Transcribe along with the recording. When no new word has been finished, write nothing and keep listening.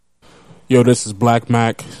Yo, this is Black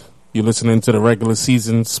Mac. You're listening to the regular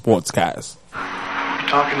season Sportscast. You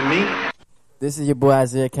talking to me? This is your boy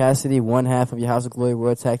Isaiah Cassidy, one half of your House of Glory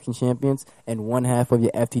World Tag Team Champions and one half of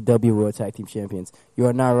your FTW World Tag Team Champions. You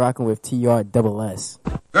are now rocking with TRSS.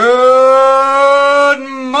 Good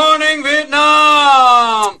morning,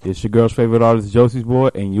 Vietnam! It's your girl's favorite artist, Josie's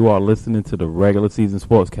Boy, and you are listening to the regular season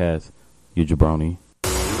Sportscast. You jabroni.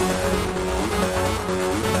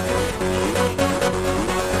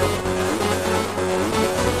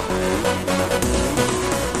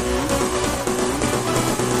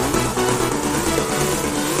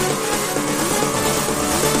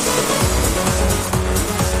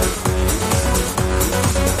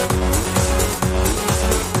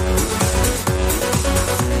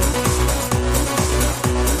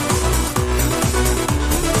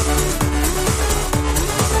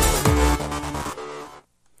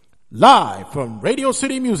 Live from Radio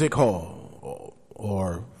City Music Hall,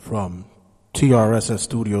 or from TRSS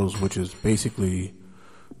Studios, which is basically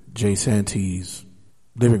Jay Santee's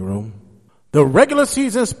living room. The regular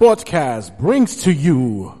season Sportscast brings to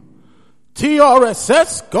you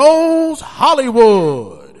TRSS Goes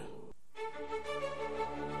Hollywood.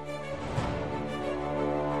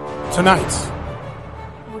 Tonight,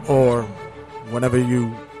 or whenever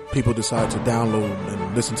you people decide to download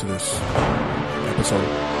and listen to this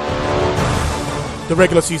episode, the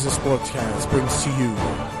regular season Sportscast brings to you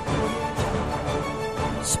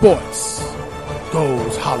Sports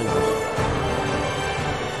Goes Hollywood.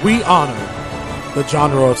 We honor the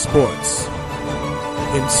genre of sports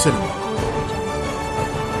in cinema.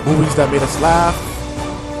 Movies that made us laugh,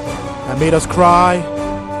 that made us cry,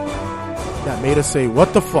 that made us say,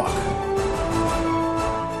 what the fuck?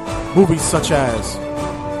 Movies such as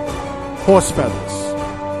Horse Feathers,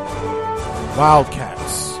 Wildcats,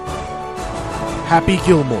 Happy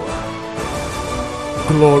Gilmore,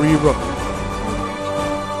 Glory Road,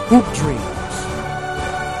 Hoop Dreams,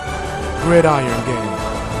 Gridiron Gang,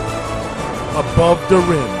 Above the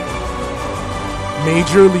Rim,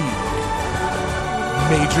 Major League,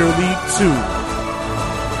 Major League 2,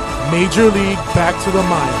 Major League Back to the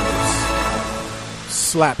Minors,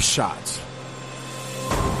 Slapshot,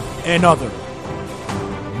 and other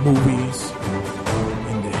movies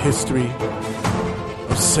in the history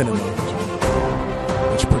of cinema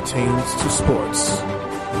which pertains to sports.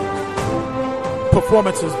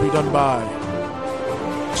 Performances be done by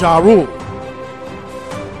Ja Rule,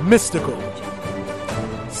 Mystical,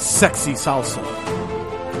 Sexy Salsa,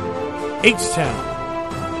 H-Town,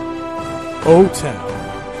 O-Town,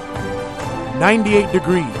 98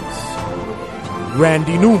 Degrees,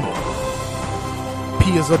 Randy Newman,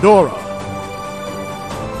 Pia Zadora,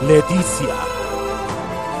 Leticia,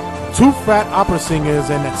 two fat opera singers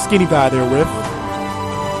and that skinny guy there with,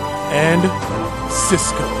 and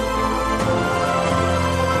Cisco.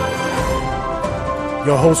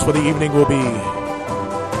 Your host for the evening will be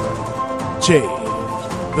Jay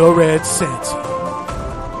the Red Santee.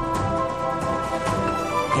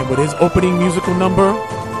 And with his opening musical number,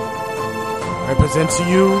 I present to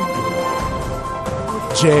you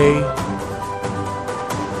Jay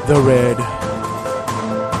the Red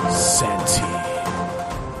Santee.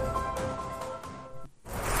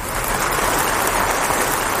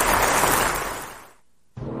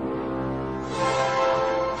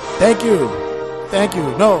 Thank you. Thank you.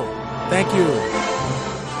 No. Thank you.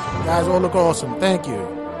 You guys all look awesome. Thank you.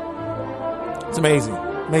 It's amazing.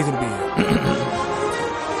 Amazing to be here.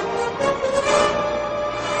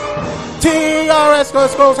 TRS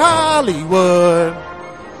goes Hollywood.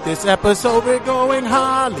 This episode we're going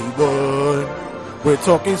Hollywood. We're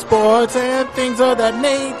talking sports and things of that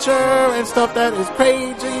nature and stuff that is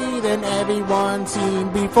crazy than everyone's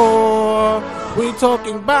seen before. We're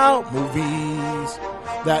talking about movies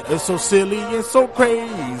that is so silly and so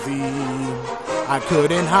crazy. I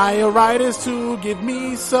couldn't hire writers to give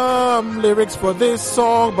me some lyrics for this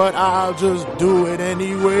song, but I'll just do it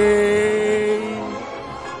anyway.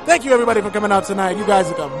 Thank you everybody for coming out tonight. You guys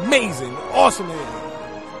look amazing, awesome. You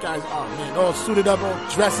guys are, man, all suited up, all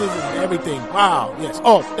dresses and everything. Wow, yes.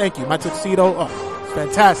 Oh, thank you. My tuxedo, oh, it's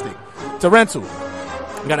fantastic. It's a rental.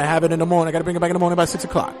 I gotta have it in the morning. I gotta bring it back in the morning by 6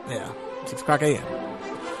 o'clock. Yeah, 6 o'clock a.m.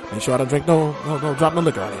 Make sure I don't drink no drop no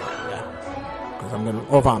liquor out here. Yeah. Cause I'm gonna,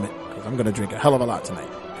 or vomit. Cause I'm gonna drink a hell of a lot tonight.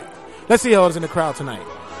 Let's see who's in the crowd tonight.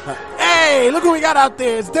 Hey, look who we got out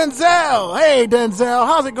there. It's Denzel. Hey, Denzel.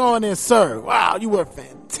 How's it going there, sir? Wow, you were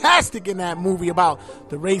fantastic in that movie about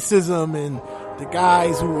the racism and the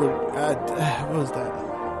guys who were, what was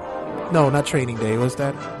that? No, not Training Day. What was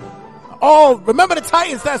that? Oh, Remember the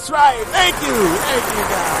Titans. That's right. Thank you. Thank you,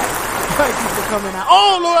 guys. Thank you for coming out.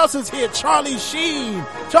 Oh, who else is here? Charlie Sheen.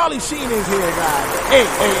 Charlie Sheen is here, guys. Hey,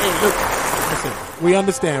 look. Listen, we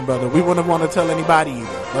understand, brother. We wouldn't want to tell anybody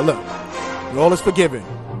either. But look, all is forgiven.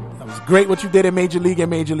 That was great what you did in Major League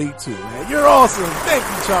and Major League 2, man. You're awesome. Thank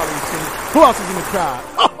you, Charlie Sheen. Who else is in the crowd?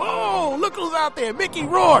 Oh, look who's out there. Mickey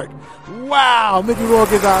Rourke. Wow, Mickey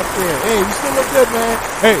Rourke is out there. Hey, you still look good, man.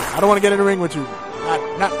 Hey, I don't want to get in the ring with you.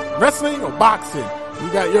 Not wrestling or boxing.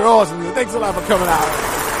 You're awesome. Thanks a lot for coming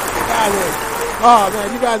out.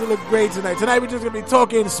 You guys look great tonight. Tonight we're just gonna be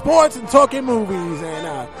talking sports and talking movies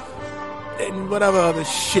and whatever other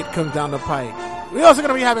shit comes down the pipe. We're also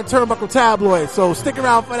gonna be having Turnbuckle Tabloid, so stick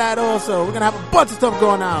around for that also. We're gonna have a bunch of stuff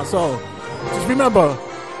going on. So just remember,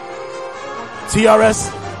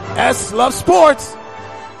 TRS loves sports.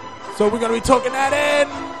 So we're gonna be talking that in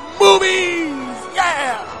movies.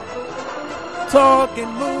 Yeah! Talking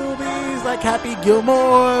movies like Happy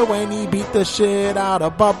Gilmore when he beat the shit out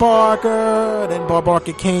of Bob Barker. Then Bob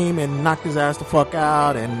Barker came and knocked his ass the fuck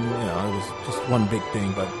out, and it was just one big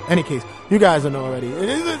thing. But in any case, you guys know already.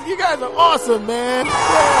 You guys are awesome, man. Yeah.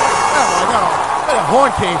 Oh my God, where the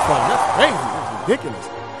horn came from? That's crazy. That's ridiculous.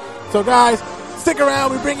 So guys, stick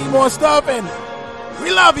around. We bring you more stuff, and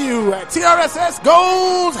we love you at TRSS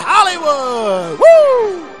Goes Hollywood.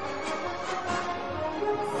 Woo!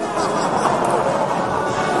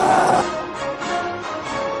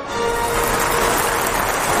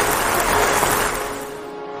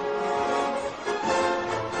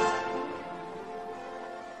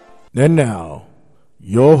 And now,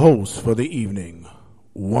 your host for the evening,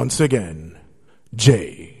 once again,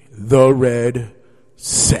 Jay the Red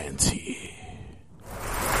Santee.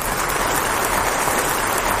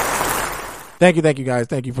 Thank you, guys.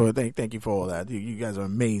 Thank you for all that. You guys are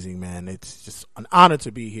amazing, man. It's just an honor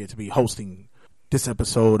to be here to be hosting this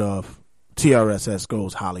episode of TRSS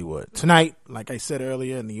Goes Hollywood. Tonight, like I said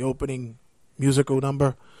earlier in the opening musical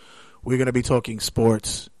number, we're going to be talking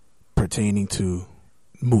sports pertaining to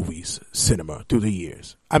movies, cinema through the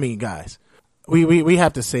years. I mean, guys, we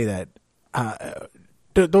have to say that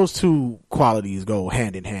those two qualities go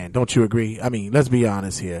hand in hand. Don't you agree? I mean, let's be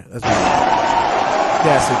honest here. Yes,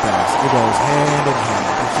 it does. It goes hand in hand.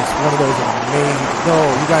 It's just one of those amazing. No,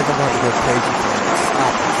 you guys don't have to go crazy for it.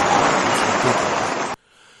 Stop it. It's ridiculous.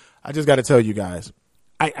 I just got to tell you guys.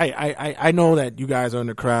 I know that you guys are in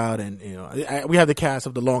the crowd, and we have the cast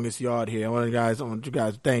of The Longest Yard here. I want you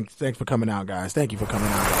guys, thanks for coming out, guys. Thank you for coming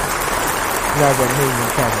out, guys. You guys are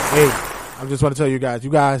amazing cast. Hey, I just want to tell you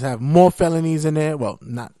guys have more felonies in there.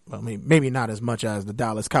 Maybe not as much as the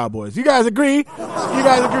Dallas Cowboys. You guys agree? You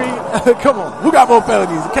guys agree? Come on, who got more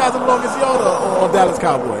felonies, the cast of The Longest Yard or Dallas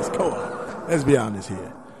Cowboys? Come on, let's be honest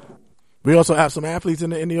here. We also have some athletes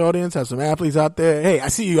in the audience, have some athletes out there. Hey, I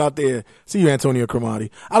see you out there. See you, Antonio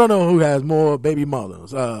Cromartie. I don't know who has more baby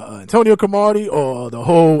mothers, Antonio Cromartie or the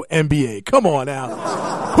whole NBA. Come on now.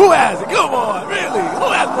 Who has it? Come on, really?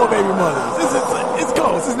 Who has more baby mothers? It's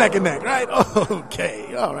close. It's neck and neck, right?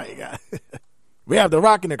 Okay. All right, guys. We have The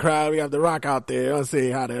Rock in the crowd. We have The Rock out there. I'll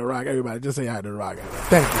say hi to The Rock. Everybody, just say hi to The Rock.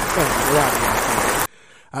 Thank you. The Rock out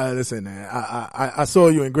there. Listen, man, I saw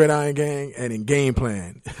you in Gridiron Gang and in Game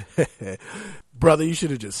Plan. Brother, you should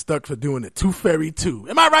have just stuck for doing the Tooth Fairy 2.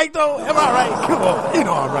 Am I right, though? Am I right? Come on. You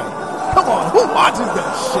know I'm right. Come on. Who watches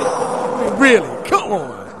that shit? I mean, really? Come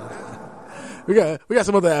on. We got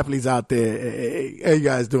some other athletes out there. Hey, you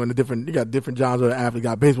guys doing you got different jobs of athletes. You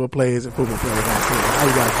got baseball players and football players out there. How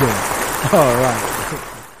you guys doing? All right.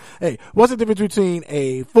 Hey, what's the difference between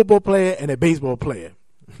a football player and a baseball player?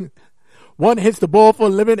 One hits the ball for a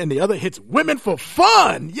living and the other hits women for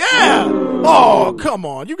fun. Yeah. Oh, come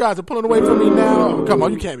on. You guys are pulling away from me now. Oh, come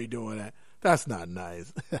on. You can't be doing that. That's not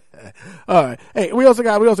nice. All right. Hey, we also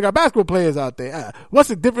got basketball players out there. What's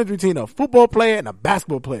the difference between a football player and a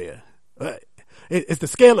basketball player? It's the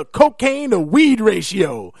scale of cocaine to weed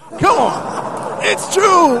ratio. Come on. It's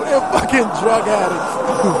true. They're fucking drug addicts.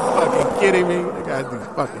 Are you fucking kidding me? They guys do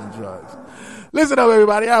fucking drugs. Listen up,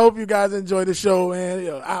 everybody. I hope you guys enjoy the show,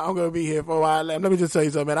 man. I'm going to be here for a while. Let me just tell you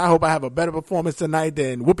something, man. I hope I have a better performance tonight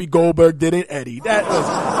than Whoopi Goldberg did in Eddie. That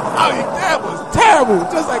was terrible.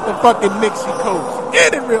 Just like the fucking Knicks she coached.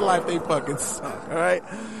 And in real life, they fucking suck, all right?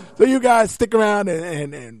 So you guys stick around,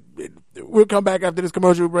 and we'll come back after this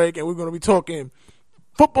commercial break, and we're going to be talking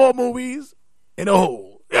football movies in a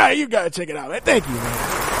whole. Yeah, you got to check it out, man. Thank you, man.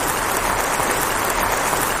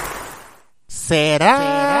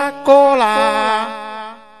 Será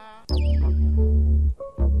cola.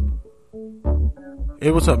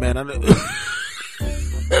 Hey, what's up, man?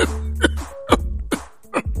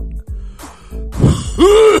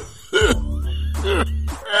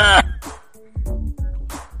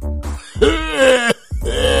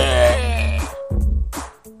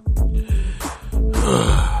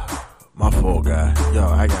 Yo,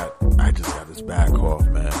 I just got this back off,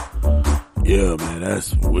 man. Yeah, man,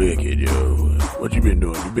 that's wicked, yo. What you been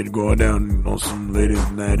doing? You been going down on some ladies'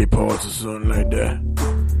 natty parts or something like that?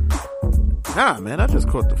 Nah, man, I just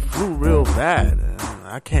caught the flu real bad.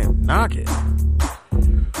 I can't knock it.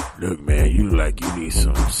 Look, man, you look like you need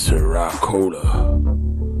some Ciroc Cola.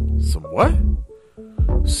 Some what?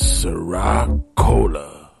 Ciroc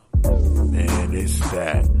Cola. Man, it's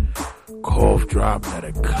that cough drop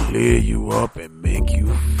that'll clear you up and make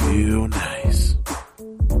you feel nice.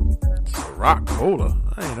 Ciroc Cola?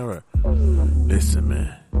 I ain't never. Listen,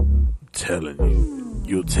 man, I'm telling you,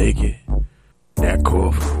 you'll take it. That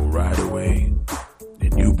cough will go right away,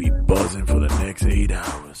 and you'll be buzzing for the next 8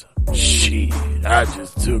 hours. Shit, I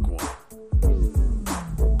just took one.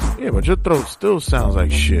 Yeah, but your throat still sounds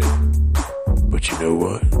like shit. But you know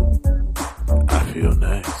what? I feel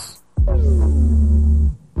nice.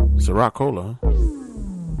 Ciroc Cola, huh?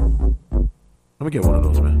 Let me get one of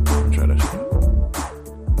those, man. Let me try that shit.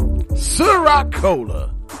 Ciroc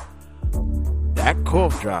Cola. That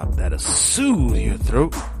cough drop that'll soothe your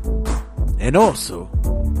throat and also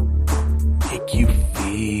make you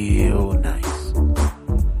feel nice.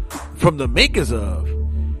 From the makers of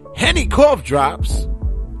Henny Cough Drops,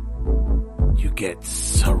 you get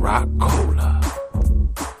Ciroc Cola.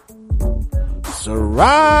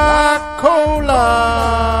 Ciroc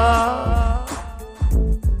Cola.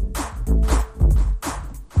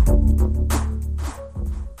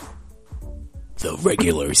 The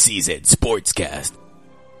regular season Sportscast.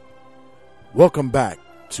 Welcome back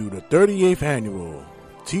to the 38th annual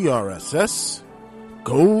TRSS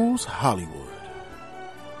Goes Hollywood.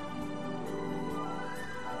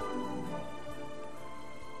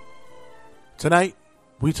 Tonight,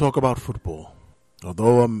 we talk about football.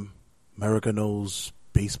 Although America knows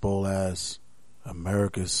baseball as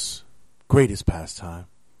America's greatest pastime,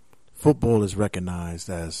 football is recognized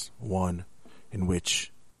as one in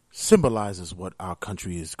which symbolizes what our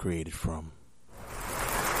country is created from.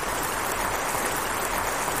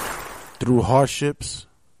 Through hardships,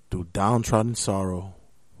 through downtrodden sorrow,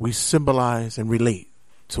 we symbolize and relate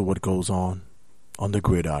to what goes on the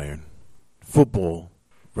gridiron. Football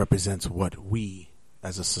represents what we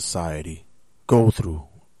as a society go through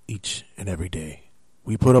each and every day.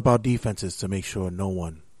 We put up our defenses to make sure no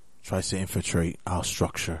one tries to infiltrate our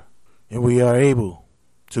structure. And we are able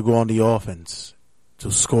to go on the offense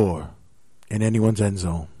to score in anyone's end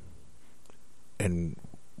zone. And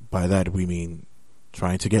by that we mean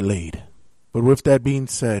trying to get laid. But with that being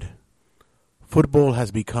said, football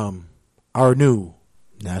has become our new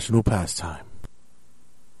national pastime.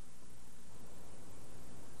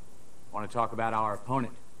 I want to talk about our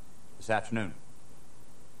opponent this afternoon.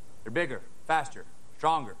 They're bigger, faster,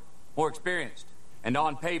 stronger, more experienced. And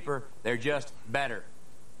on paper, they're just better.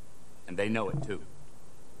 And they know it too.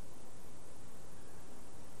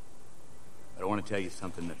 But I want to tell you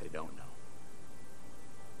something that they don't know.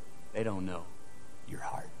 They don't know your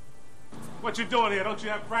heart. What you doing here? Don't you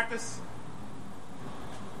have practice?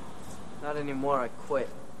 Not anymore. I quit.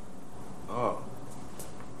 Oh.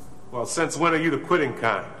 Well, since when are you the quitting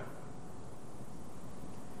kind?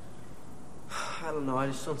 I don't know. I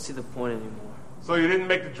just don't see the point anymore. So you didn't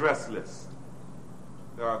make the dress list.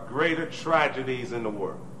 There are greater tragedies in the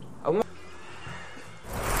world.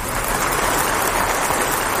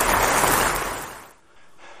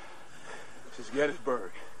 This is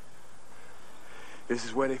Gettysburg. This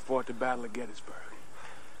is where they fought the Battle of Gettysburg.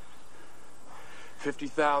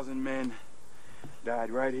 50,000 men died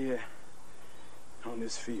right here on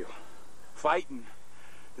this field, fighting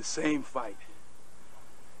the same fight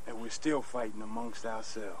that we're still fighting amongst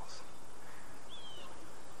ourselves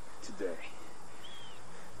today.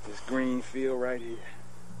 This green field right here,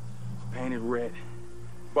 painted red,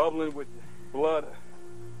 bubbling with the blood of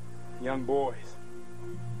young boys,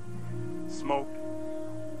 smoke,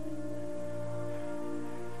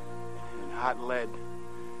 and hot lead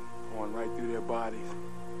going right through their bodies.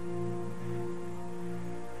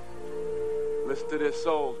 Listen to their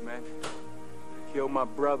souls, man. I killed my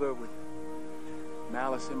brother with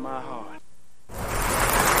malice in my heart.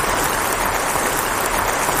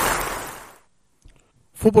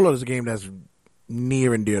 Football is a game that's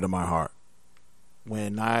near and dear to my heart.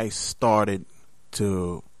 When I started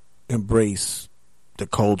to embrace the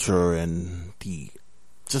culture and the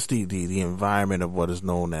environment of what is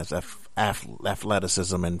known as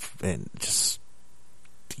athleticism and just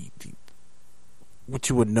what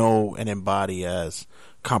you would know and embody as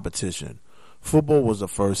competition, football was the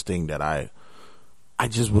first thing that I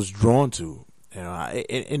just was drawn to. You know,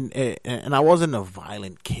 and I wasn't a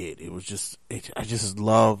violent kid. It was just I just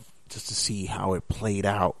loved just to see how it played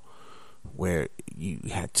out, where you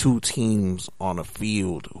had two teams on a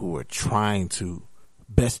field who were trying to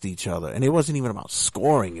best each other. And it wasn't even about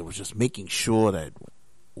scoring. It was just making sure that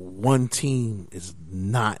one team is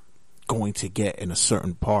not going to get in a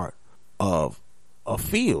certain part of a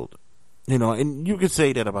field. You know, and you could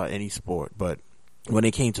say that about any sport, but when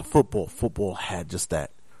it came to football, football had just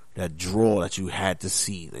that draw that you had to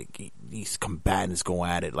see. Like, these combatants go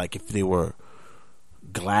at it like if they were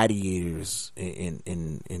gladiators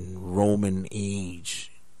in Roman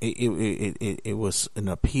age. It was an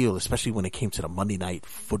appeal, especially when it came to the Monday Night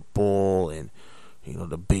Football and, you know,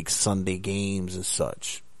 the big Sunday games and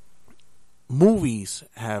such. Movies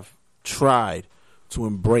have tried to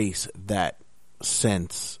embrace that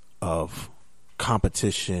sense of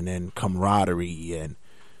competition and camaraderie and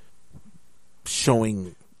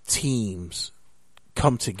showing teams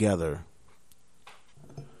come together.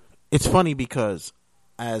 It's funny because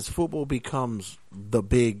as football becomes the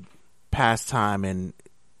big pastime and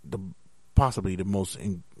possibly the most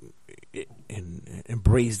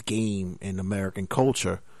embraced game in American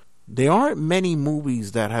culture, there aren't many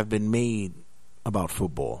movies that have been made about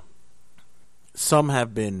football. Some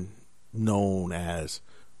have been known as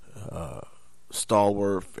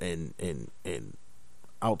stalwart and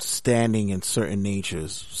outstanding in certain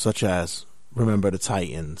natures, such as Remember the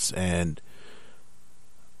Titans and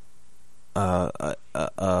a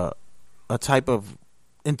type of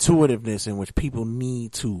intuitiveness in which people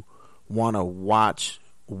need to want to watch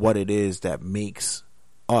what it is that makes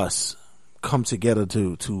us come together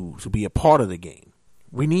to be a part of the game.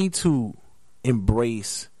 We need to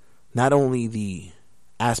embrace not only the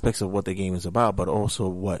aspects of what the game is about, but also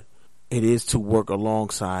what it is to work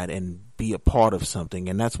alongside and be a part of something.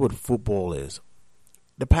 And that's what football is.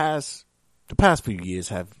 The past few years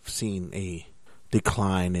have seen a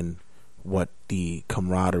decline in what the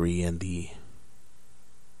camaraderie and the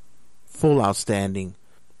full outstanding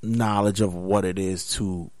knowledge of what it is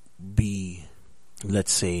to be,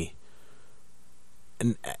 let's say,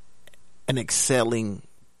 an excelling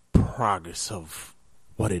progress of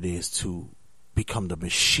what it is to become the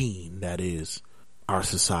machine that is our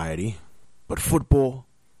society. But football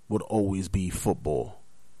would always be football,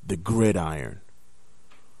 the gridiron.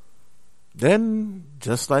 Then,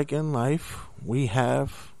 just like in life, we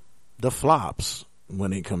have the flops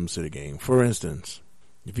when it comes to the game. For instance,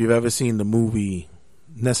 if you've ever seen the movie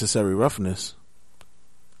Necessary Roughness,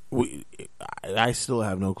 I still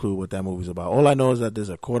have no clue what that movie's about. All I know is that there's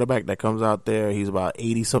a quarterback that comes out there. He's about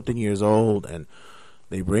 80-something years old, and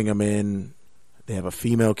they bring him in. They have a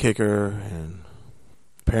female kicker, and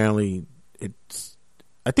apparently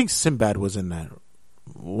I think Sinbad was in that.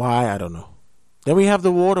 Why? I don't know. Then we have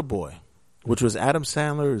The Water Boy, which was Adam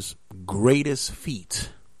Sandler's greatest feat.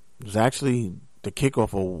 It was actually the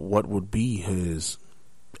kickoff of what would be his,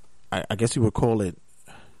 I guess you would call it,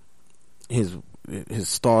 his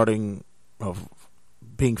starting of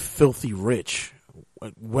being filthy rich,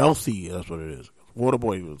 wealthy. That's what it is.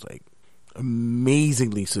 Waterboy was like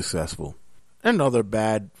amazingly successful. And other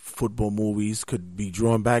bad football movies could be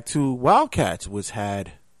drawn back to Wildcats, which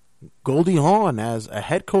had Goldie Hawn as a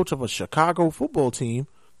head coach of a Chicago football team,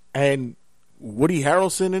 and Woody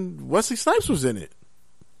Harrelson and Wesley Snipes was in it.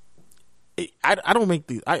 I don't make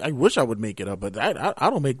these. I wish I would make it up, but I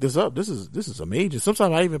don't make this up. This is amazing.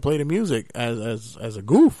 Sometimes I even play the music as a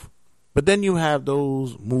goof. But then you have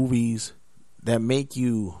those movies that make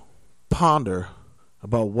you ponder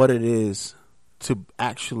about what it is to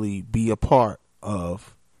actually be a part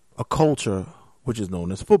of a culture which is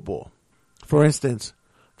known as football. For instance,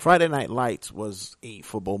 Friday Night Lights was a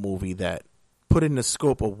football movie that put in the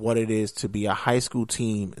scope of what it is to be a high school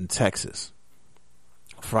team in Texas.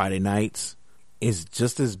 Friday nights is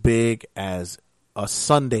just as big as a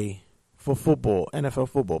Sunday for football, NFL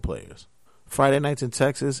football players. Friday nights in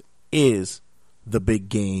Texas is the big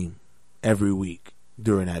game every week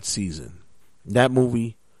during that season. That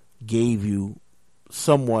movie gave you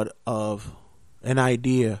somewhat of an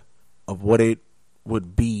idea of what it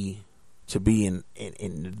would be to be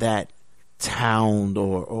in that town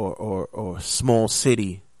or small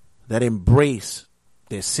city that embrace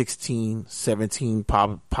their 16, 17,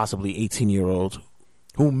 possibly 18-year-olds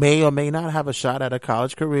who may or may not have a shot at a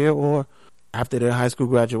college career, or after their high school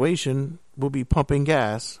graduation will be pumping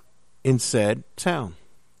gas in said town.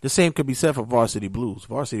 The same could be said for Varsity Blues.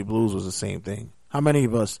 Varsity Blues was the same thing. How many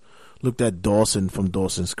of us looked at Dawson from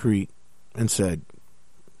Dawson's Creek and said,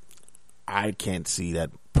 I can't see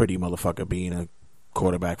that pretty motherfucker being a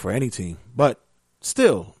quarterback for any team? But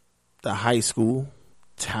still, the high school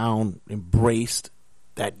town embraced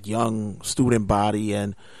that young student body,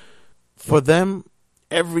 and for them,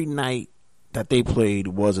 every night that they played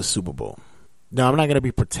was a Super Bowl. Now, I'm not going to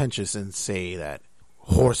be pretentious and say that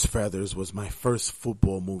Horse Feathers was my first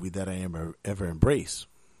football movie that I ever embraced.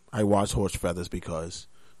 I watched Horse Feathers because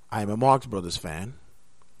I'm a Marx Brothers fan,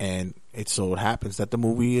 and it so happens that the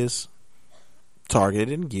movie is targeted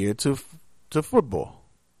and geared to football.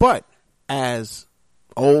 But as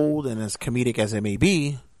old and as comedic as it may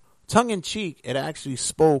be, tongue-in-cheek, it actually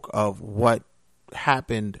spoke of what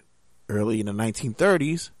happened early in the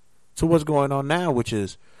 1930s to what's going on now, which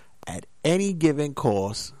is at any given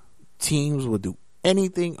cost, teams would do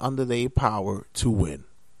anything under their power to win.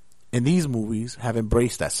 And these movies have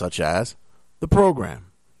embraced that, such as The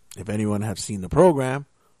Program. If anyone has seen The Program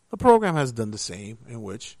has done the same, in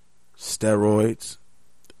which steroids,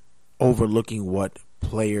 overlooking what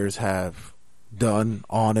players have done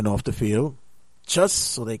on and off the field, just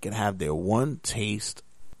so they can have their one taste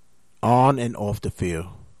on and off the field.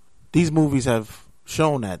 These movies have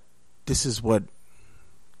shown that this is what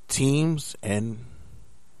teams and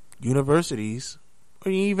universities,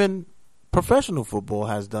 or even professional football,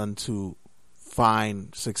 has done to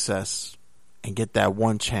find success and get that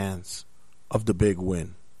one chance of the big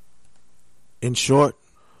win. In short,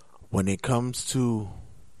 when it comes to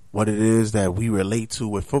what it is that we relate to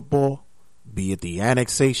with football, be it the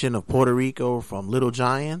annexation of Puerto Rico from Little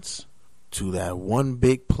Giants to that one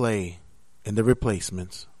big play in the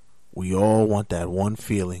replacements, we all want that one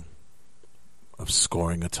feeling of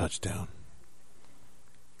scoring a touchdown.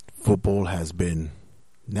 Football has been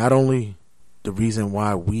not only the reason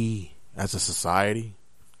why we as a society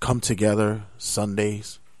come together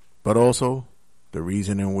Sundays, but also the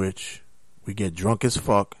reason in which we get drunk as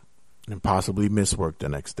fuck and possibly miss work the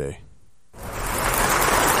next day.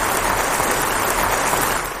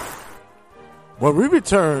 When we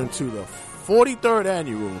return to the 43rd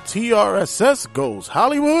annual TRSS Goes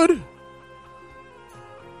Hollywood,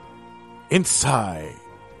 inside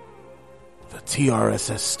the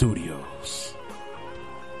TRSS studios.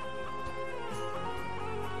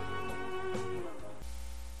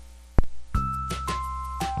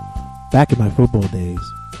 Back in my football days,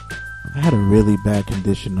 I had a really bad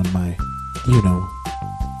condition on my,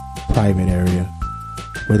 private area,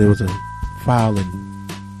 where there was a foul and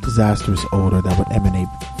disastrous odor that would emanate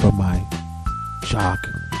from my jock.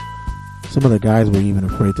 Some of the guys were even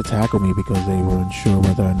afraid to tackle me because they were unsure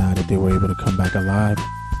whether or not they were able to come back alive.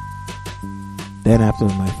 Then after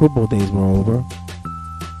my football days were over,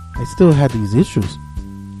 I still had these issues.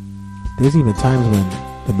 There's even times when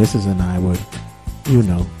the missus and I would,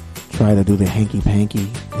 try to do the hanky-panky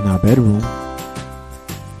in our bedroom.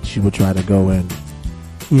 She would try to go and,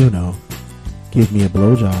 give me a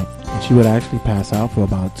blowjob, and she would actually pass out for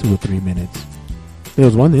about 2 or 3 minutes. There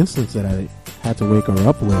was one instance that I had to wake her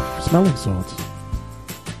up with smelling salts.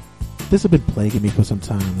 This had been plaguing me for some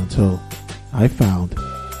time until I found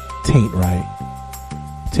Taint Right.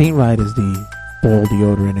 Taint Right is the ball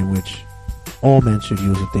deodorant in which all men should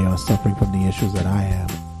use if they are suffering from the issues that I am.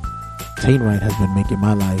 Taint Right has been making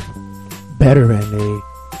my life better and a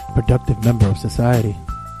productive member of society.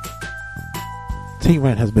 Taint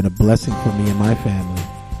Right has been a blessing for me and my family,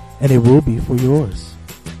 and it will be for yours.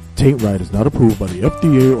 Taint Right is not approved by the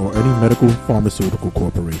FDA or any medical pharmaceutical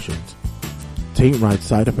corporations. Taint Right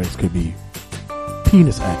side effects could be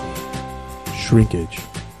penis acne, shrinkage,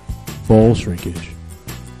 ball shrinkage,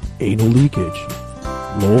 anal leakage,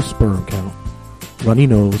 low sperm count, runny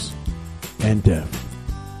nose, and death.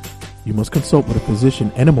 You must consult with a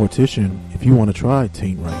physician and a mortician if you want to try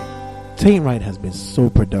Taint Right. Taint Right has been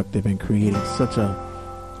so productive in creating such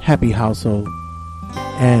a happy household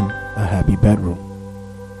and a happy bedroom.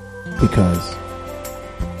 Because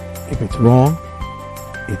if it's wrong,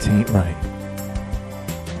 it ain't right.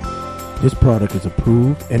 This product is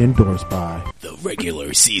approved and endorsed by the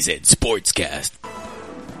Regular Season Sportscast.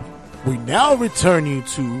 We now return you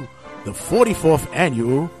to the 44th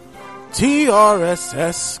annual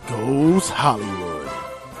TRSS Goes Hollywood.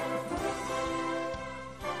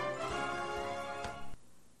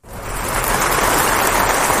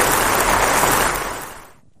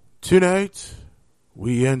 Tonight,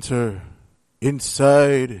 we enter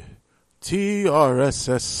inside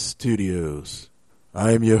TRSS Studios.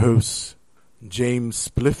 I am your host, James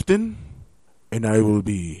Splifton, and I will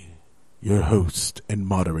be your host and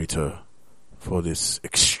moderator for this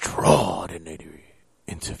extraordinary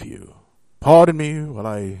interview. Pardon me while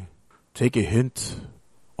I take a hint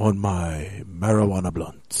on my marijuana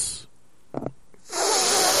blunts.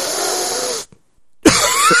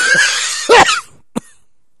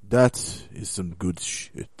 That is some good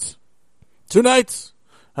shit. Tonight,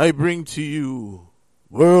 I bring to you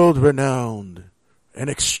world-renowned and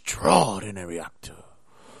extraordinary actor.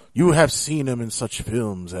 You have seen him in such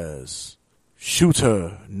films as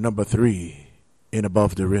Shooter number 3 in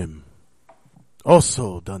Above the Rim.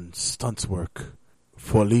 Also done stunts work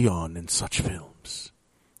for Leon in such films.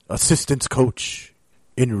 Assistant coach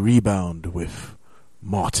in Rebound with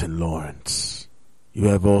Martin Lawrence. You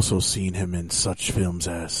have also seen him in such films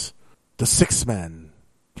as The Sixth Man,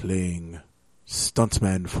 playing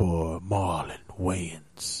stuntman for Marlon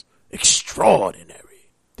Wayans.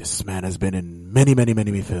 Extraordinary. This man has been in many, many,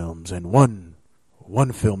 many films, and one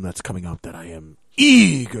film that's coming out that I am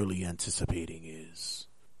eagerly anticipating is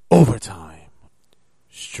Overtime,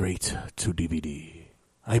 straight to DVD.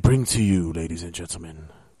 I bring to you, ladies and gentlemen,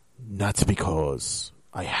 not because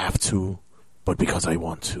I have to, but because I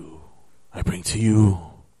want to. I bring to you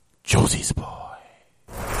Josie's Boy.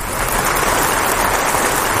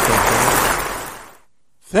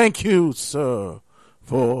 Thank you, sir,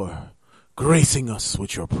 for gracing us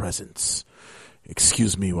with your presence.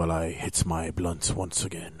 Excuse me while I hit my blunt once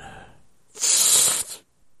again.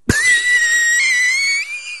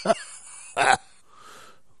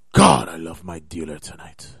 God, I love my dealer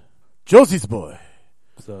tonight. Josie's Boy.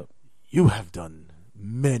 What's up? You have done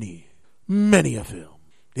many a film.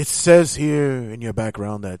 It says here in your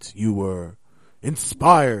background that you were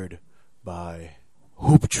inspired by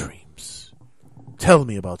Hoop Dreams. Tell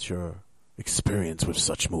me about your experience with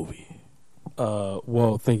such movie.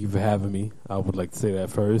 Well, thank you for having me. I would like to say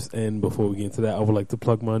that first. And before we get into that, I would like to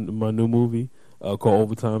plug my new movie called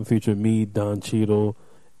Overtime, featuring me, Don Cheadle,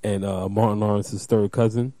 and Martin Lawrence's third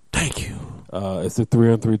cousin. Thank you. It's a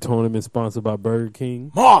 3-on-3 tournament sponsored by Burger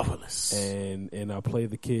King. Marvelous. And I play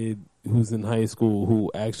the kid who's in high school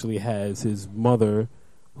who actually has his mother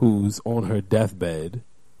who's on her deathbed,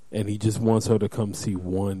 and he just wants her to come see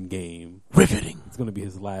one game. Riveting. It's going to be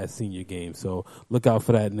his last senior game. So look out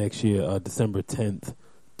for that next year, December 10th,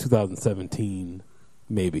 2017,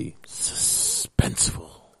 maybe. Suspenseful.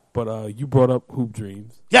 But you brought up Hoop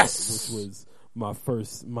Dreams. Yes. Which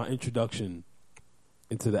was my introduction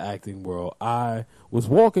into the acting world. I was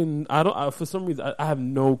walking. For some reason, I have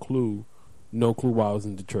no clue why I was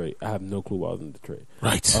in Detroit.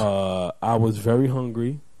 Right. I was very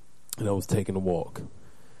hungry, and I was taking a walk,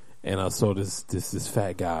 and I saw this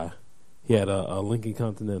fat guy. He had a Lincoln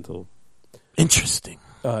Continental. Interesting.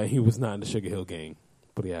 He was not in the Sugar Hill gang,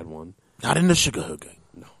 but he had one. Not in the Sugar Hill gang.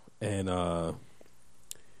 No. And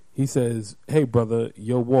he says, "Hey, brother,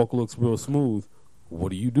 your walk looks real smooth. What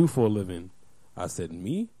do you do for a living?" I said,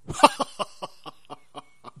 "Me?"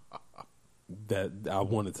 That I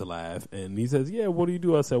wanted to laugh. And he says, "Yeah, what do you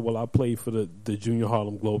do?" I said, "Well, I play for the Junior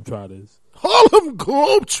Harlem Globetrotters." Harlem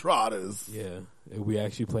Globetrotters? Yeah. And we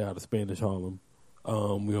actually play out of Spanish Harlem.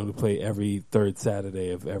 We only play every third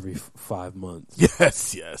Saturday of every 5 months.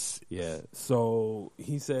 Yes. Yeah. So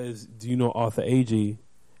he says, "Do you know Arthur Agee?"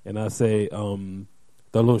 And I say, "The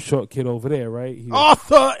little short kid over there, right?"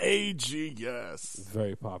 Arthur Agee, yes.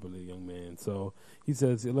 Very popular young man. So he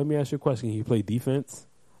says, "Let me ask you a question. Can you play defense?"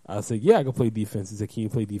 I said, "Yeah, I can play defense." He said, "Can you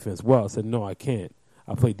play defense well?" I said, "No, I can't.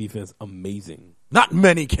 I play defense amazing." Not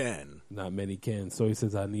many can. So he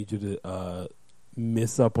says, "I need you to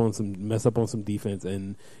mess up on some defense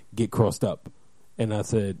and get crossed up." And I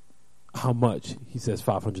said, "How much?" He says,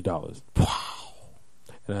 $500. Wow.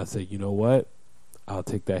 And I said, "You know what? I'll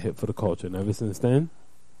take that hit for the culture." And ever since then,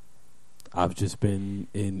 I've just been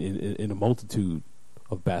in a multitude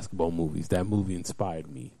of basketball movies. That movie inspired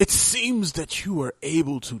me. It seems that you were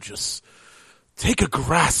able to just take a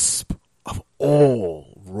grasp of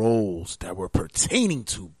all roles that were pertaining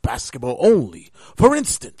to basketball only. For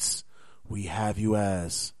instance, we have you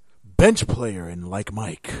as bench player in Like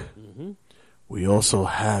Mike. Mm-hmm. We also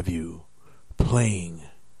have you playing,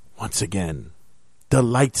 once again, the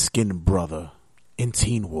light-skinned brother in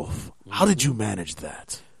Teen Wolf. Mm-hmm. How did you manage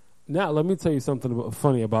that? Now, let me tell you something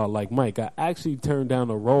funny about Like Mike. I actually turned down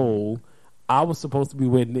a role. I was supposed to be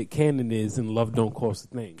where Nick Cannon is in Love Don't Cost a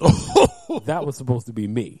Thing. That was supposed to be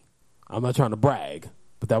me. I'm not trying to brag,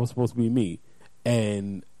 but that was supposed to be me.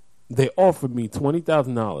 And they offered me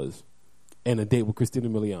 $20,000 and a date with Christina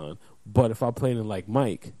Milian. But if I played in Like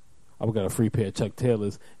Mike, I would have got a free pair of Chuck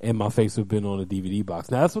Taylors and my face would have been on a DVD box.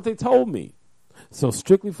 Now, that's what they told me. So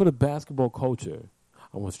strictly for the basketball culture,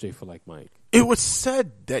 I went straight for Like Mike. It was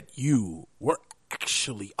said that you were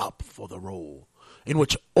actually up for the role in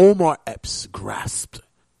which Omar Epps grasped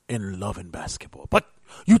in Love and Basketball. But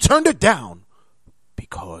you turned it down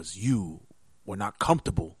because you were not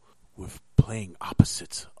comfortable with playing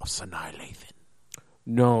opposite of Sanaa Lathan.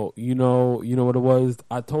 No, you know what it was?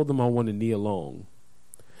 I told them I wanted Nia Long.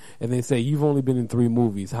 And they say, "You've only been in 3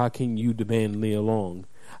 movies. How can you demand Nia Long?"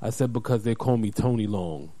 I said, "Because they call me Tony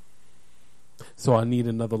Long." So I need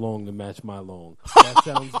another long to match my long.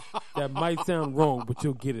 That might sound wrong, but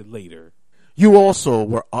you'll get it later. You also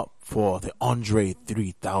were up for the Andre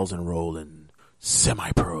 3000 role in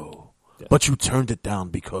Semi-Pro, but you turned it down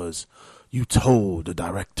because you told the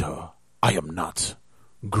director, I am not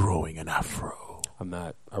growing an afro. I'm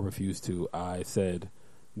not. I refuse to. I said,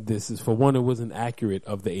 this is, for one, it wasn't accurate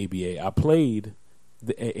of the ABA. I played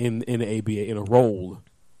in the ABA in a role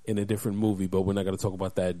in a different movie, but we're not going to talk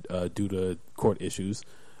about that due to court issues.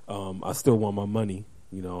 I still want my money.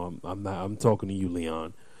 You know, I'm talking to you,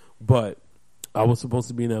 Leon. But I was supposed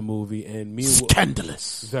to be in that movie, and me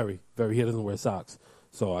scandalous. Very, very. He doesn't wear socks,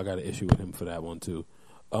 so I got an issue with him for that one too.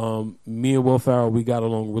 Me and Will Ferrell, we got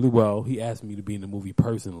along really well. He asked me to be in the movie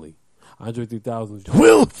personally. Andre 3000.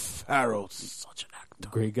 Will Ferrell, such an actor,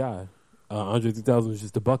 great guy. Andre 3000 was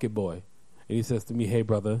just a bucket boy, and he says to me, "Hey,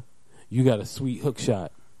 brother, you got a sweet hook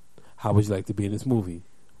shot. How would you like to be in this movie?"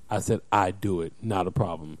 I said, "I'd do it, not a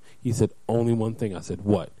problem." He said, "Only one thing." I said,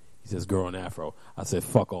 "What?" He says, "Girl in afro." I said,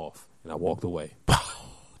 "Fuck off," and I walked away.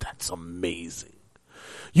 That's amazing.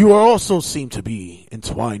 You also seem to be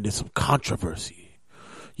entwined in some controversy.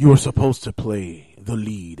 You were supposed to play the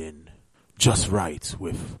lead in Just Right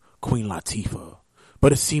with Queen Latifah,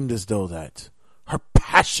 but it seemed as though that her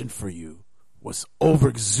passion for you was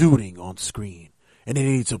over-exuding on screen, and they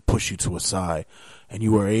needed to push you to a side, and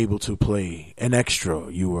you were able to play an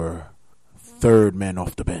extra. You were third man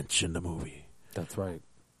off the bench in the movie. That's right.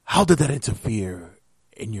 How did that interfere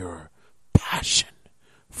in your passion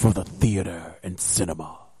for the theater and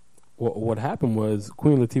cinema? Well, what happened was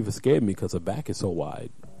Queen Latifah scared me because her back is so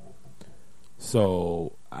wide.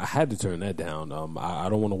 So I had to turn that down. I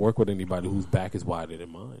don't want to work with anybody whose back is wider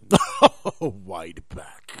than mine. Wide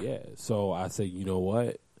back. Yeah. So I said, you know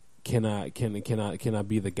what? Can I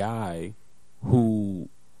be the guy who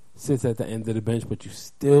sits at the end of the bench, but you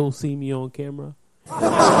still see me on camera?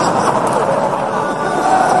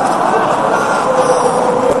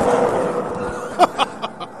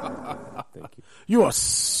 Thank you. You are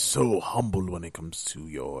so humble when it comes to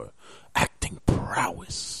your acting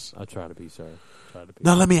prowess. I try to be, sir.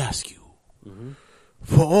 Now let me ask you,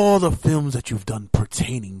 for all the films that you've done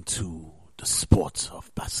pertaining to the sport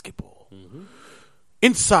of basketball,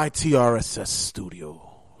 inside TRSS studio,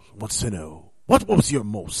 wants to know, what was your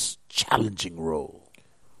most challenging role?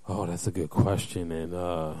 Oh, that's a good question. And,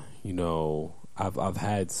 you know, I've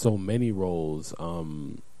had so many roles.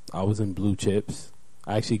 I was in Blue Chips.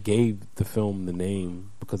 I actually gave the film the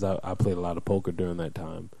name because I played a lot of poker during that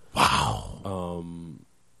time. Wow.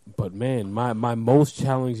 But, man, my most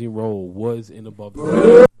challenging role was in Above the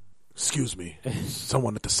Rim. Excuse me.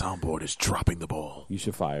 Someone at the soundboard is dropping the ball. You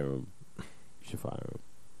should fire him.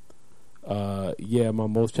 Yeah, my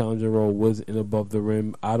most challenging role was in Above the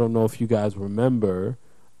Rim. I don't know if you guys remember.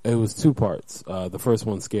 It was two parts. The first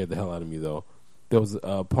one scared the hell out of me, though. There was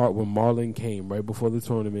a part when Marlon came right before the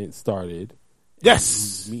tournament started.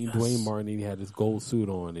 Yes. Meeting Dwayne Martin, and he had his gold suit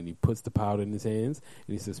on, and he puts the powder in his hands,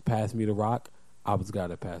 and he says, "Pass me the rock." I was the guy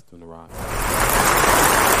that passed him the rock. It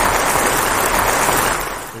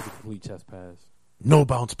was a complete chest pass. No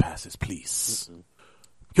bounce passes, please.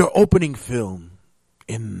 Your opening film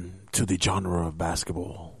into the genre of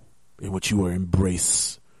basketball, in which you were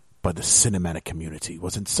embraced by the cinematic community,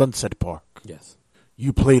 was in Sunset Park. Yes.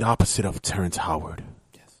 You played opposite of Terrence Howard.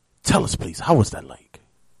 Yes. Tell us, please, how was that like?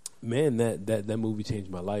 Man, that movie changed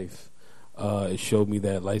my life. It showed me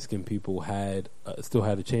that light-skinned people still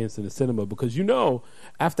had a chance in the cinema because, you know,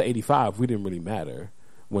 after 85, we didn't really matter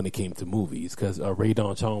when it came to movies because Ray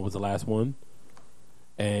Don Chong was the last one.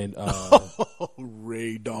 And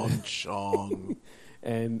Ray Don Chong.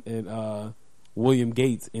 and William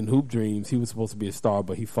Gates in Hoop Dreams, he was supposed to be a star,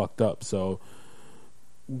 but he fucked up. So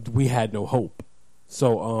we had no hope.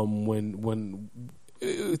 So when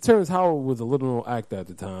Terrence Howard was a little known actor at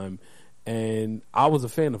the time, and I was a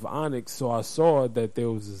fan of Onyx, so I saw that there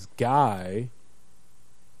was this guy,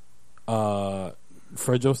 Fred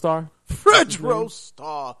Joestar. Fred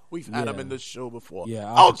Joestar. We've had him in the show before. Yeah,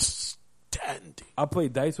 outstanding. I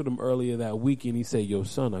played dice with him earlier that week, and he said, "Yo,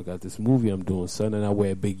 son, I got this movie I'm doing, son, and I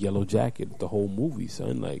wear a big yellow jacket the whole movie,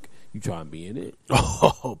 son. Like, you trying to be in it?"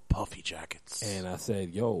 Oh, puffy jackets. And I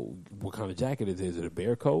said, "Yo, what kind of jacket is it? Is it a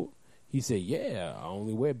bear coat?" He said, "Yeah, I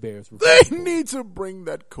only wear bears." They need to bring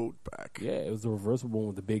that coat back. Yeah, it was the reversible one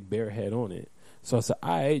with the big bear head on it. So I said, "All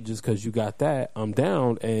right, just because you got that, I'm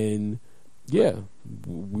down." And yeah,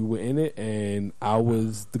 we were in it, and I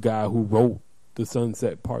was the guy who wrote the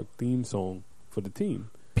Sunset Park theme song for the team.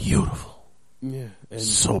 Beautiful. Yeah. And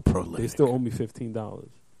so prolific. They still owe me $15.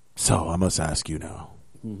 So I must ask you now.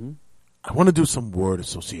 I want to do some word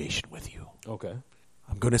association with you. Okay.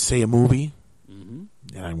 I'm going to say a movie. And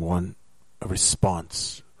I want a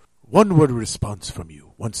response. One word response from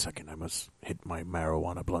you. 1 second. I must hit my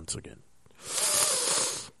marijuana blunts again.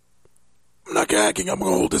 I'm not gagging. I'm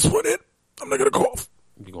going to hold this one in. I'm not going to cough.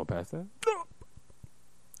 You going to pass that? No.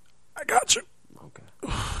 I got you. Okay.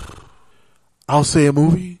 I'll say a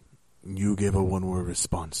movie. You give a one-word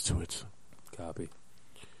response to it. Copy.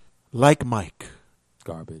 Like Mike.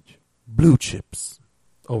 Garbage. Blue Chips.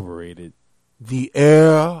 Overrated. The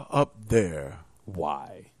Air Up There.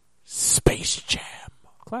 Why? Space Jam.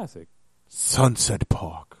 Classic. Sunset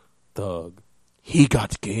Park. Thug. He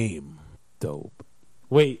Got Game. Dope.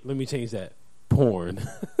 Wait, let me change that. Porn.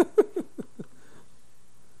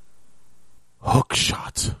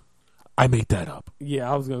 Hookshot. I made that up.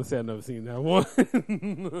 Yeah, I was going to say I've never seen that one.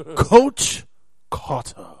 Coach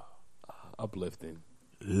Carter. Uplifting.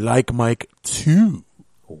 Like Mike 2.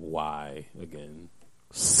 Why? Again.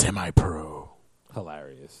 Semi-Pro.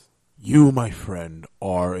 Hilarious. You, my friend,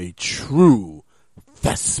 are a true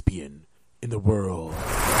thespian in the world of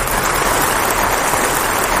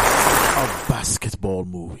basketball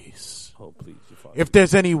movies. Oh, please. If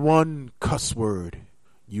there's any one cuss word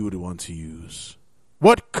you would want to use,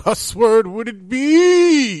 what cuss word would it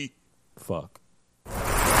be? Fuck.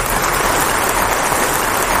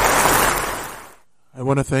 I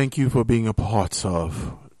want to thank you for being a part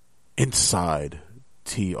of Inside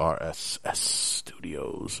TRSS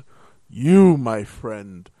Studios. You, my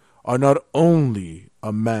friend, are not only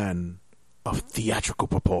a man of theatrical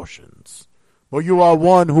proportions, but you are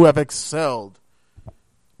one who have excelled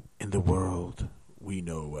in the world we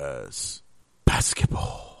know as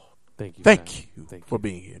basketball. Thank you. Thank you for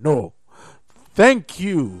being here. No. Thank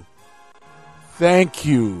you. Thank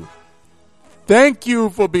you. Thank you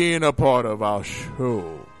for being a part of our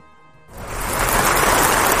show.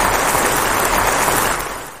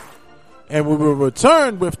 And we will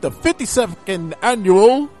return with the 52nd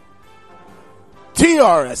annual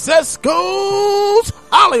TRSS Goes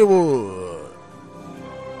Hollywood.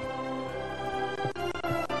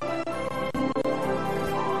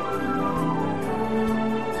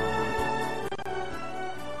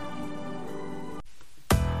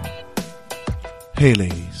 Hey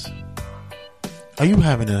ladies, are you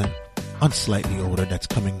having an unsightly odor that's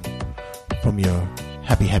coming from your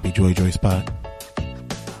happy joy spot?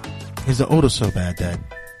 Is the odor so bad that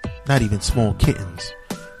not even small kittens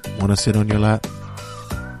want to sit on your lap?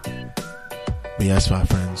 But yes, my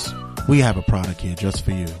friends, we have a product here just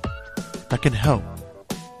for you that can help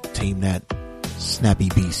tame that snappy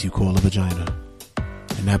beast you call a vagina.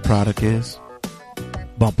 And that product is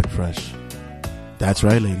Bumpin' Fresh. That's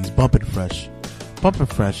right, ladies, Bumpin' Fresh. Bumpin'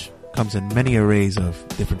 Fresh comes in many arrays of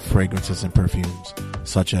different fragrances and perfumes,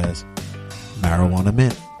 such as marijuana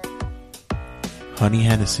mint, honey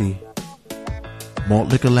Hennessy, malt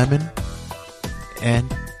liquor lemon,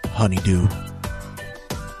 and honeydew.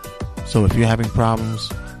 So if you're having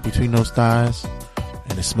problems between those thighs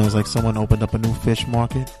and it smells like someone opened up a new fish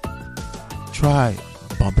market, try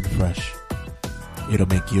Bumpin' Fresh. It'll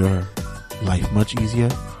make your life much easier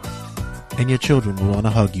and your children will want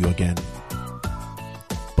to hug you again.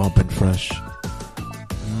 Bumpin' Fresh.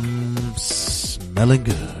 Smelling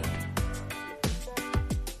good.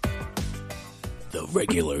 The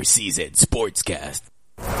regular season sportscast.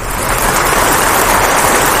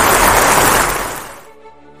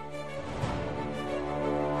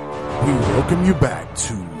 We welcome you back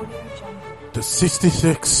to the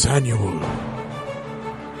 66th annual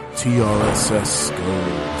TRSS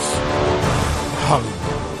Goes Hollywood.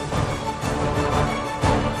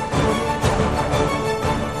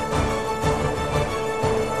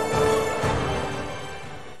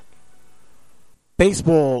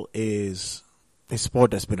 Baseball is a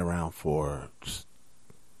sport that's been around for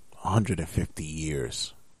 150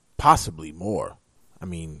 years, possibly more. I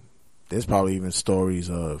mean, there's probably even stories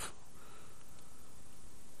of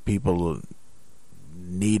people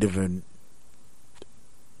Native and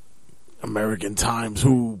American times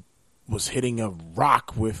who was hitting a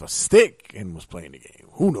rock with a stick and was playing the game.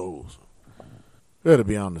 Who knows? To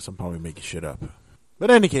be honest, I'm probably making shit up.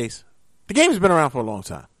 But in any case, the game's been around for a long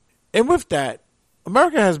time. And with that,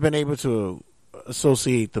 America has been able to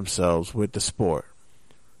associate themselves with the sport.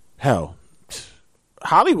 Hell,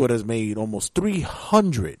 Hollywood has made almost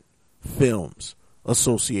 300 films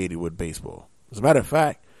associated with baseball. As a matter of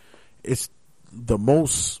fact, it's the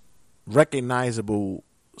most recognizable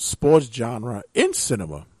sports genre in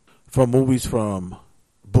cinema. From movies from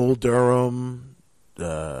Bull Durham,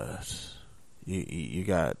 you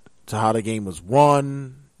got To How the Game Was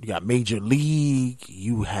Won, you got Major League,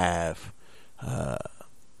 you have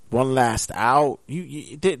One Last Out.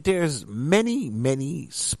 There's many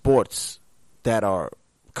sports that are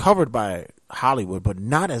covered by Hollywood, but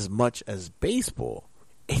not as much as baseball.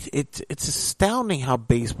 It's astounding how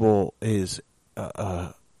baseball is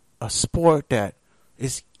a sport that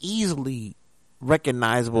is easily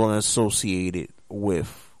recognizable and associated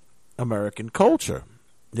with American culture.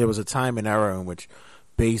 There was a time and era in which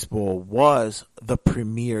baseball was the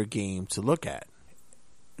premier game to look at.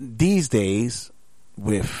 These days,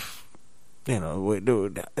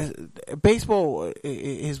 baseball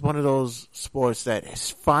is one of those sports that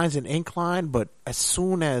finds an incline, but as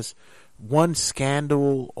soon as one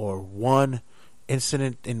scandal or one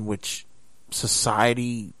incident in which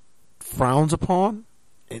society frowns upon,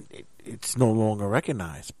 it's no longer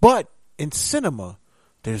recognized. But in cinema,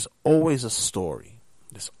 there's always a story.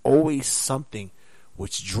 There's always something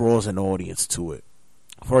which draws an audience to it.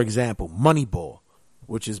 For example, Moneyball,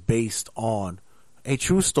 which is based on a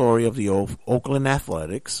true story of the Oakland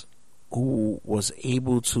Athletics, who was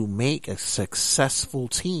able to make a successful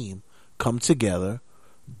team come together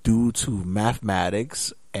due to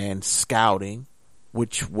mathematics and scouting,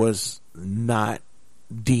 which was not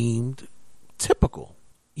deemed typical.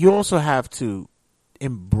 You also have to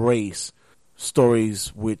embrace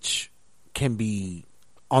stories which can be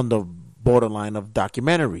on the borderline of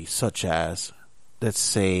documentary, such as, let's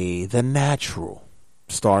say, The Natural,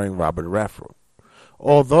 starring Robert Redford.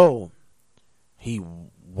 Although he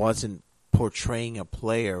wasn't portraying a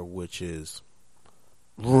player which is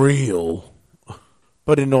real,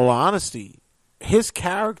 but in all honesty, his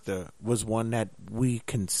character was one that we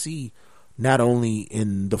can see not only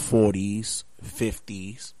in the 40s,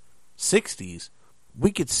 50s, 60s.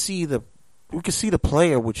 We could see the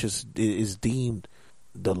player which is deemed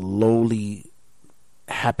the lowly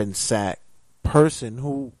happensack person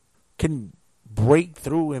who can break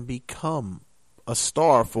through and become a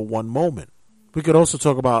star for one moment. We could also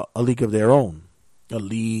talk about A League of Their Own, a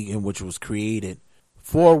league in which was created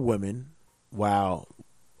for women while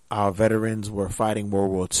our veterans were fighting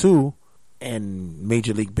World War II and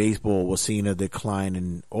Major League Baseball was seeing a decline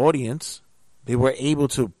in audience. They were able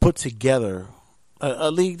to put together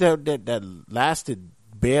a league that lasted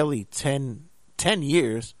barely 10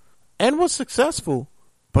 years and was successful,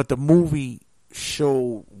 but the movie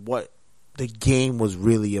showed what the game was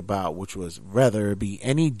really about, which was whether it be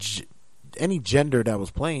any gender that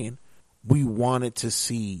was playing, we wanted to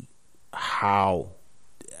see how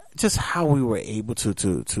we were able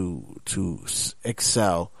to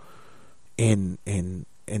excel in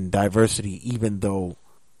diversity, even though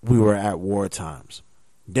we were at war times.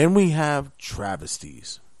 Then we have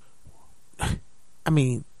travesties. I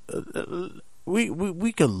mean,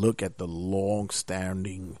 we could look at the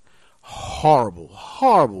long-standing,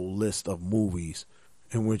 horrible list of movies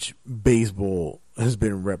in which baseball has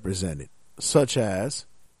been represented, such as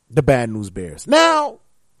the Bad News Bears. Now,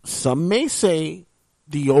 some may say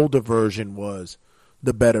the older version was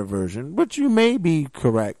the better version, which you may be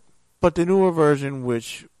correct, but the newer version,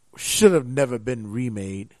 which should have never been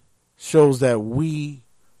remade, shows that we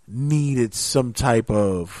needed some type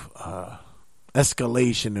of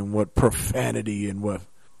escalation in what profanity and what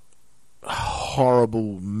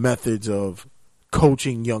horrible methods of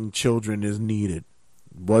coaching young children is needed.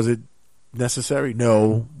 Was it necessary?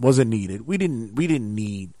 No, wasn't needed. We didn't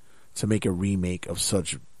need to make a remake of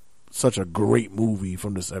such a great movie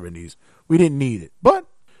from the 70s. We didn't need it. But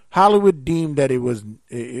Hollywood deemed that it was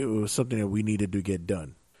something that we needed to get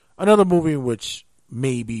done. Another movie which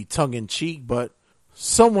may be tongue-in-cheek, but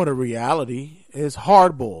somewhat a reality, is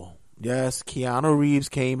Hardball. Yes, Keanu Reeves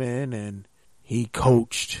came in and he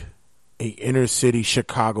coached a inner-city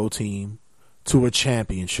Chicago team to a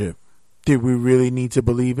championship. Did we really need to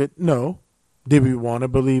believe it? No. Did we want to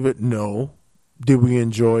believe it? No. Did we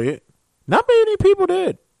enjoy it? Not many people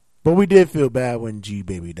did. But we did feel bad when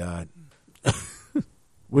G-Baby died.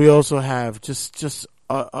 We also have just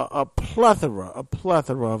a plethora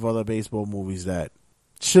of other baseball movies that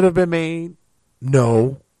should have been made.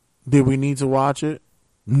 No. Did we need to watch it?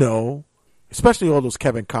 No. Especially all those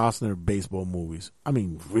Kevin Costner baseball movies. I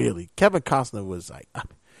mean, really, Kevin Costner was like,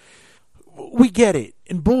 we get it.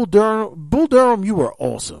 In Bull Durham, you were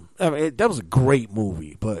awesome. I mean, that was a great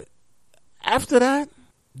movie. But after that,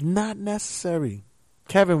 not necessary.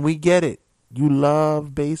 Kevin, we get it. You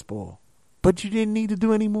love baseball. But you didn't need to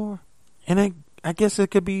do any more. And I guess it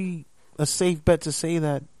could be a safe bet to say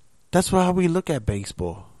that that's how we look at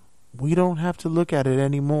baseball. We don't have to look at it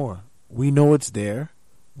anymore. We know it's there.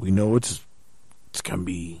 We know it's going to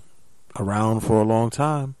be around for a long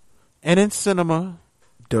time. And in cinema,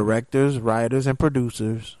 directors, writers, and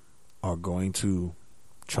producers are going to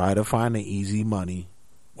try to find the easy money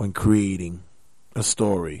when creating a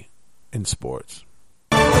story in sports.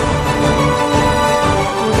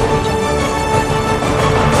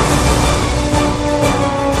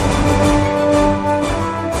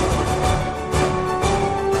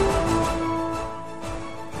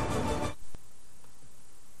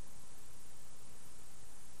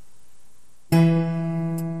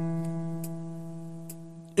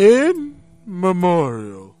 In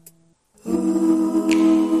memorial,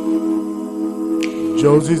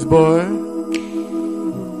 Josie's boy,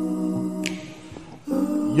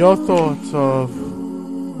 your thoughts of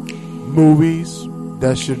movies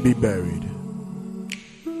that should be buried.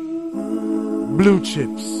 Blue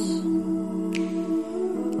Chips.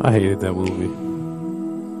 I hated that movie.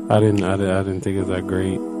 I didn't think it was that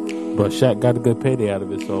great, but Shaq got a good payday out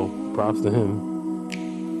of it, so props to him.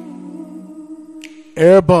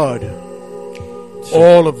 Air Bud.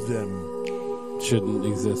 All of them shouldn't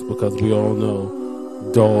exist because we all know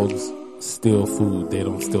dogs steal food. They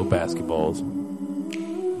don't steal basketballs.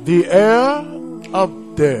 The air up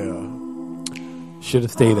there should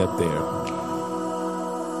have stayed up there.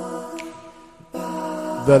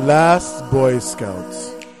 The Last Boy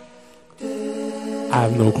Scouts. I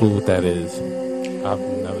have no clue what that is. I've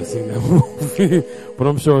never seen that movie, but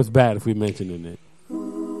I'm sure it's bad if we mention it.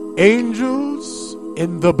 Angels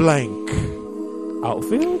in the blank.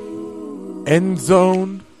 Outfield? End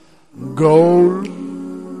zone. Goal.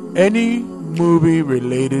 Any movie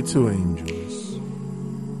related to angels.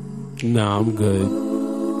 Nah, I'm good.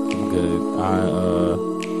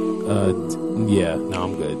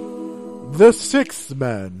 I'm good. The Sixth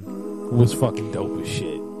Man was fucking dope as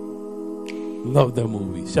shit. Love that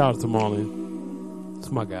movie. Shout out to Marlon.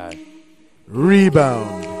 It's my guy.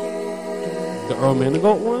 Rebound. The Earl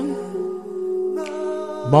Manigault one?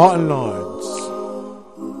 Martin Lawrence.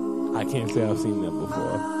 I can't say I've seen that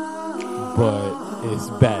before, but it's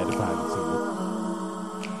bad if I haven't seen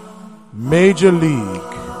it. Major League.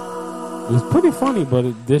 It was pretty funny, but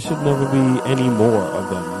there should never be any more of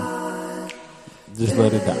them. Just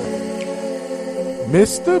let it die.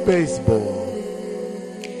 Mr. Baseball.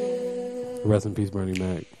 Rest in peace, Bernie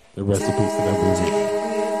Mac. The rest in peace to that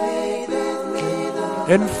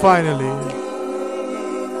movie. And finally,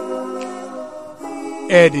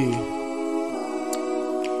 Eddie.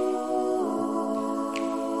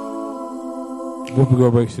 Whoopi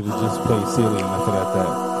Goldberg should have just played Celia after that.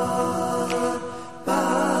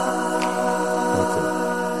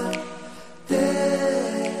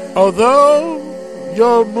 Although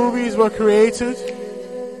your movies were created,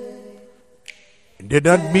 it did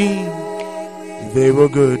not mean they were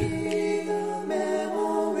good.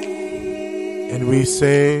 And we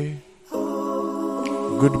say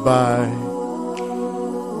goodbye,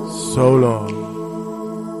 so long,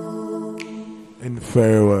 and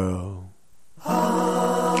farewell.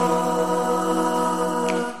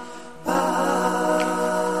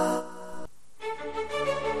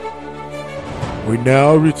 We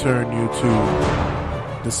now return you to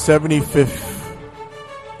the 75th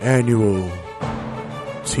annual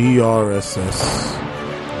TRSS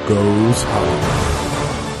Goes Hollywood.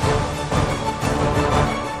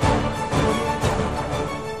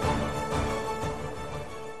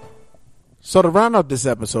 So to round up this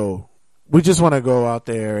episode, we just want to go out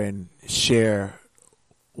there and share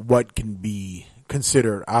what can be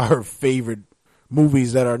considered our favorite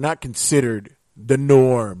movies that are not considered the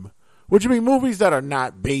norm. Which would be movies that are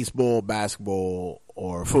not baseball, basketball,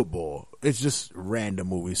 or football. It's just random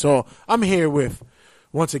movies. So I'm here with,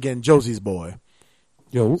 once again, Josie's boy.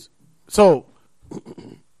 Yo. So,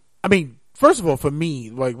 I mean, first of all, for me,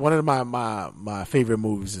 like one of my favorite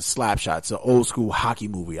movies is Slapshot. It's an old school hockey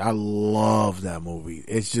movie. I love that movie.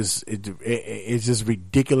 It's just it's just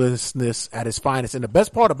ridiculousness at its finest. And the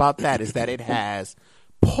best part about that is that it has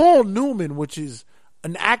Paul Newman, which is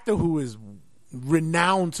an actor who is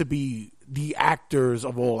renowned to be the actors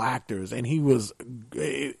of all actors, and he was,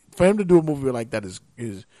 for him to do a movie like that is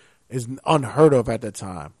unheard of at the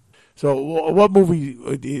time. So what movie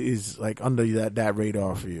is like under that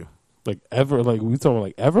radar for you? Like ever? Like we talking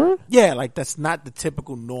like ever? Yeah, like that's not the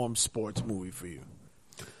typical norm sports movie for you.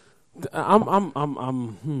 I'll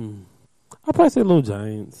probably say Little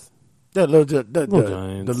Giants. The little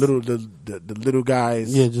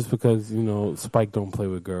guys. Yeah, just because Spike don't play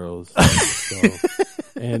with girls. So,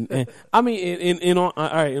 and I mean, in all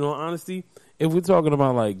honesty, if we're talking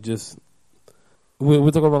about like just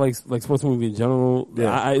we're talking about like sports movie in general,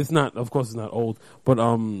 yeah. It's not, of course, it's not old, but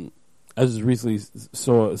I just recently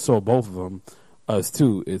saw both of them. It's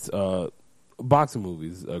two. It's boxing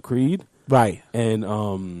movies, Creed, right, and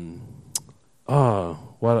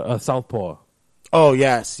Southpaw. Oh,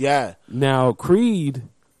 yes, yeah. Now, Creed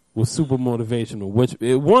was super motivational, which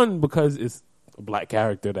it won because it's a black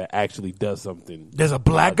character that actually does something. There's a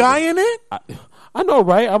black guy in it? I know,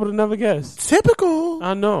 right? I would have never guessed. Typical.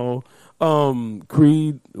 I know.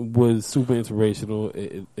 Creed was super inspirational.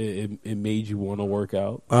 It made you want to work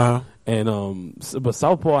out. And but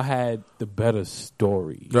Southpaw had the better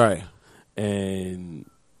story, right? And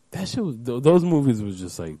that shit was, those movies was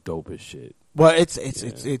just like dope as shit. Well,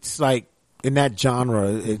 it's like in that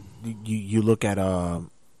genre. You look at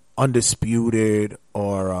Undisputed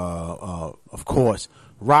or of course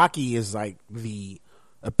Rocky is like the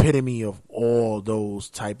epitome of all those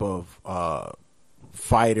type of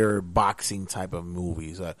fighter boxing type of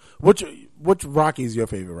movies. Which Rocky is your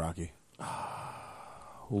favorite Rocky?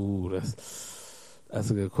 Ooh, that's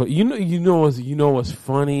a good question. You know what's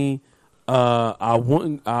funny? I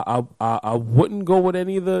wouldn't go with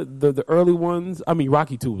any of the early ones. I mean,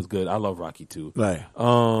 Rocky 2 was good. I love Rocky 2. Right.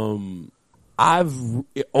 I've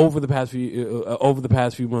over the past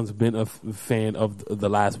few months been a fan of the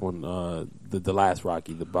last one, the last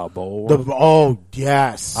Rocky, the Balboa one. Oh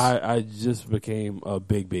yes, I just became a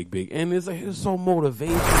big, and it's like it's so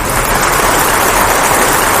motivational.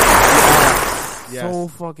 Yes. So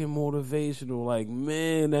fucking motivational. Like,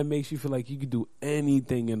 man, that makes you feel like you could do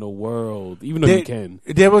anything in the world, even though you can.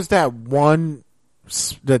 There was that one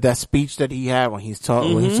that speech that he had when he's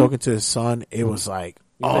talking when he's talking to his son. It was like.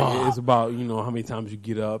 It's about, how many times you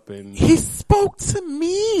get up and he spoke to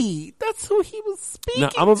me. That's who he was speaking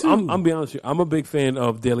to. I'm be honest with you. I'm a big fan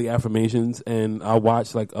of daily affirmations, and I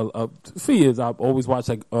watch like for years. I've always watched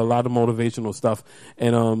like a lot of motivational stuff.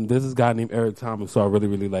 And there's this guy named Eric Thomas, so I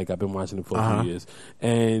really like. I've been watching him for a few years,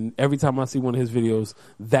 and every time I see one of his videos,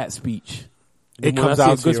 that speech. It comes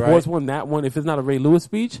out to good you, sports right? one. That one, if it's not a Ray Lewis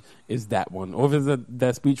speech, is that one, or if it's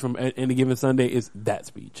that speech from Any Given Sunday, is that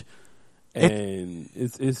speech. And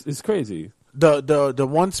it's crazy. The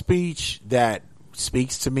one speech that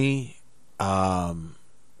speaks to me,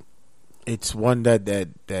 it's one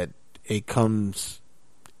that it comes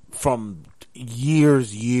from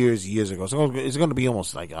years ago. So it's going to be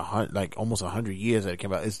almost almost 100 years that it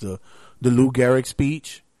came out. It's the Lou Gehrig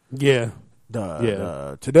speech. Yeah.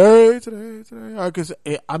 Today. Because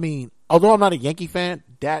I mean, although I'm not a Yankee fan,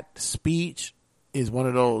 that speech is one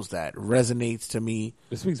of those that resonates to me.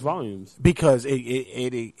 It speaks volumes because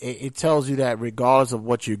it tells you that regardless of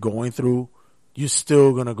what you're going through, you're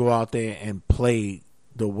still gonna go out there and play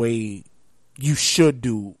the way you should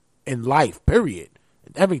do in life. Period.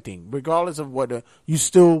 Everything, regardless of what you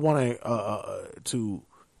still want to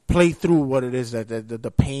play through what it is that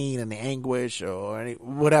the pain and the anguish or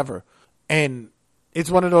whatever. And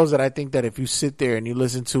it's one of those that I think that if you sit there and you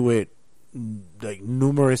listen to it like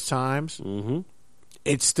numerous times. Mm-hmm.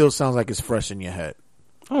 It still sounds like it's fresh in your head.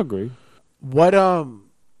 I agree. What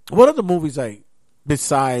other movies like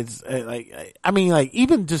besides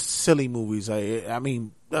even just silly movies?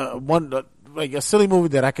 One like a silly movie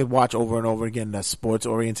that I could watch over and over again that's sports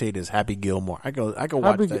oriented is Happy Gilmore. I could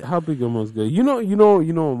watch that. Happy Gilmore's good. You know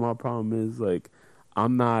what my problem is? Like,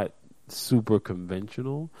 I'm not super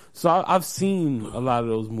conventional, so I've seen a lot of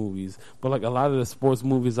those movies, but like a lot of the sports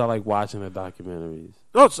movies I like watching the documentaries.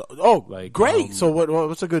 Great. So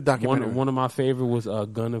what's a good documentary? One of my favorite was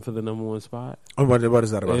Gunning for the #1 spot. What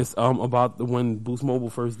is that about? It's about when Boost Mobile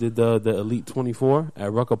first did the Elite 24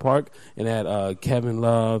 at Rucker Park, and had Kevin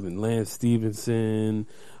Love and Lance Stevenson.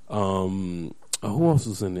 Who else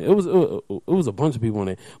was in it? It was a bunch of people in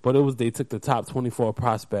it, but they took the top 24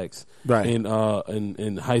 prospects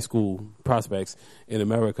in high school prospects in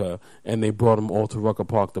America, and they brought them all to Rucker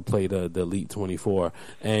Park to play the Elite 24.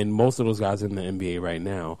 And most of those guys are in the NBA right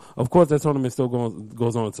now. Of course, that tournament still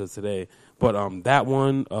goes on to today. But that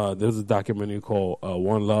one, there's a documentary called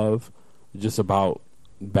One Love, just about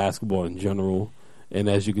basketball in general. And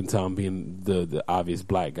as you can tell, I'm being the obvious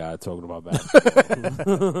black guy talking about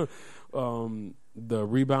basketball. The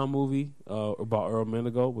Rebound movie about Earl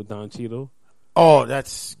Manigault with Don Cheadle.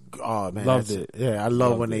 Man, loved it. Yeah, I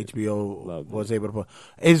love when HBO was able to put.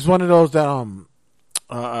 It's one of those that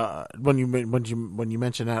when you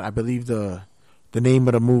mention that, I believe the name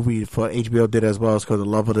of the movie for HBO did as well is called The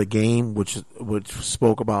Love of the Game, which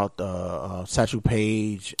spoke about Satchel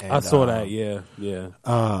Paige. And, I saw that.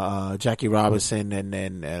 Yeah. Jackie Robinson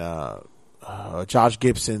and Josh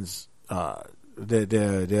Gibson's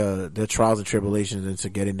their trials and tribulations into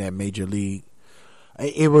getting that major league.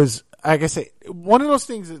 It was, like I say, one of those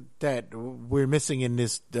things that we're missing in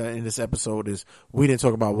this episode is we didn't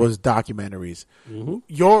talk about was documentaries.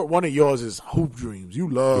 Mm-hmm. One of yours is Hoop Dreams. You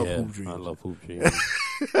love Hoop Dreams. I love Hoop Dreams.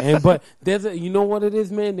 But there's you know what it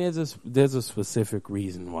is, man? There's a specific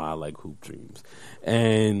reason why I like Hoop Dreams,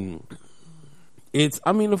 and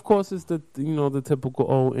I mean, of course, it's the the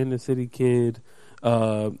typical inner city kid.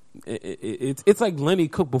 It's like Lenny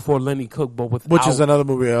Cook before Lenny Cook, but without, which is another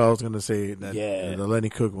movie I was gonna say. That, yeah, the Lenny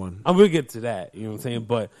Cook one. I'm gonna get to that. You know what I'm saying?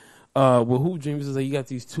 But with Hoop Dreams is like you got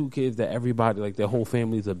these two kids that everybody, like their whole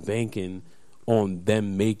families are banking on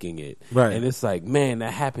them making it, right? And it's like, man,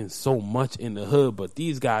 that happens so much in the hood, but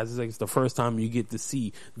these guys, it's like it's the first time you get to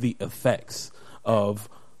see the effects of.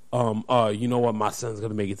 You know what? My son's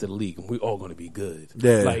gonna make it to the league, and we're all gonna be good.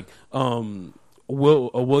 Yeah. Like,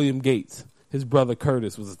 William Gates, his brother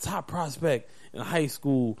Curtis was a top prospect in high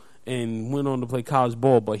school and went on to play college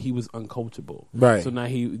ball, but he was uncoachable. Right. So now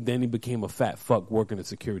he became a fat fuck working a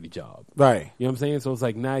security job. Right. You know what I'm saying? So it's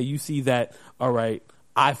like now you see that. All right,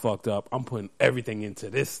 I fucked up. I'm putting everything into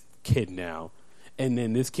this kid now, and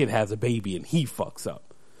then this kid has a baby and he fucks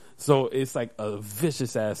up. So it's like a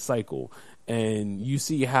vicious ass cycle. And you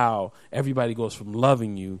see how everybody goes from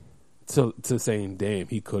loving you to saying, "Damn,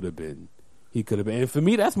 he could have been." And for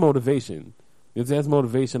me, that's motivation. That's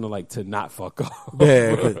motivation to not fuck up.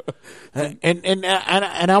 Yeah, and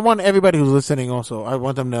I want everybody who's listening also. I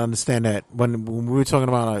want them to understand that when we were talking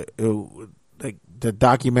about like the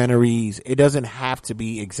documentaries, it doesn't have to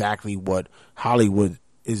be exactly what Hollywood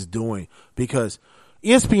is doing, because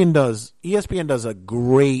ESPN does a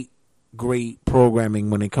great programming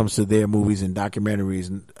when it comes to their movies and documentaries,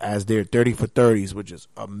 and as their 30 for 30s, which is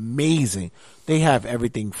amazing. They have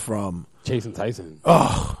everything from Chasing Tyson.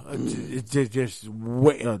 The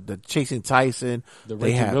Chasing Tyson, the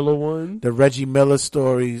Reggie Miller one, the Reggie Miller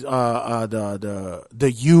stories,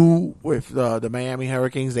 the U with the Miami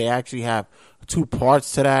Hurricanes. They actually have 2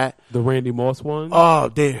 parts to that. The Randy Moss one.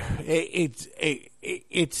 Oh, it's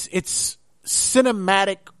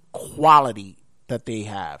cinematic quality that they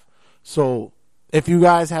have. So if you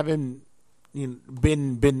guys haven't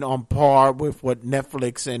been on par with what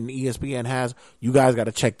Netflix and ESPN has, you guys got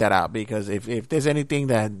to check that out, because if there's anything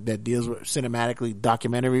that deals with cinematically,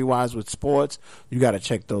 documentary wise with sports, you got to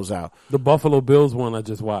check those out. The Buffalo Bills one I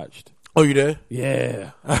just watched. Oh, you did?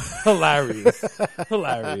 Yeah. Hilarious.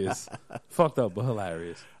 Fucked up, but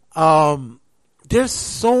hilarious. There's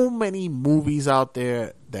so many movies out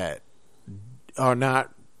there that are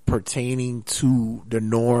not pertaining to the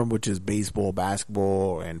norm, which is baseball,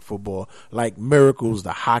 basketball, and football, like Miracles,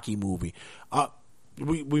 the hockey movie.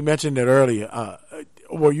 We mentioned it earlier.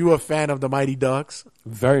 Were you a fan of the Mighty Ducks?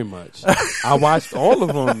 Very much. I watched all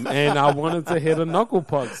of them, and I wanted to hit a knuckle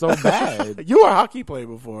puck so bad. You were a hockey player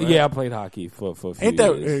before, right? Yeah, I played hockey for a few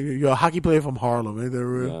years. You're a hockey player from Harlem, ain't that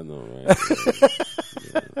real? Yeah, I know,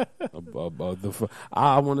 right?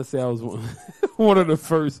 I want to say I was one of the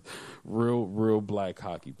first real black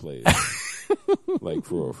hockey players. Like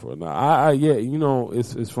for real. Now,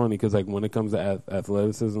 it's funny because like when it comes to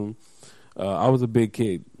athleticism, I was a big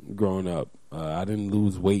kid growing up. I didn't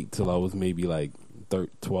lose weight till I was maybe like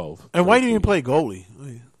 12. And why didn't you play goalie?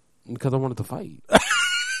 Because I wanted to fight. I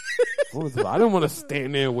didn't want to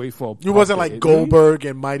stand there and wait for a puck. You wasn't like Goldberg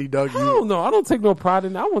and Mighty Duck. Hell no, I don't take no pride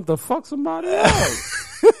in that. I want to fuck somebody out.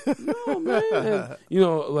 No, man. And,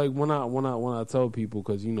 like when I tell people,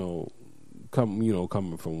 because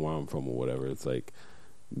coming from where I'm from or whatever, it's like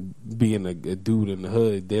being a dude in the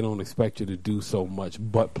hood, they don't expect you to do so much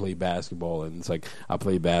but play basketball. And it's like I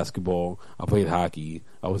played basketball, I played hockey,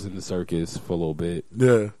 I was in the circus for a little bit.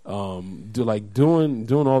 Yeah.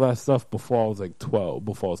 Doing all that stuff before I was like 12,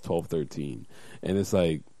 13. And it's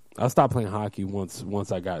like I stopped playing hockey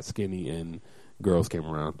once I got skinny and girls came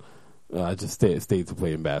around. I just stayed to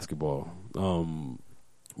playing basketball.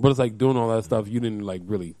 But it's like doing all that stuff, you didn't like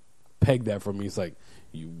really peg that for me. It's like,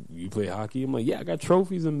 you play hockey? I'm like, yeah, I got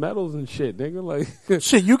trophies and medals and shit, nigga. Like,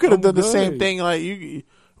 shit, you could have done the same thing. Like,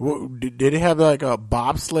 did it have like a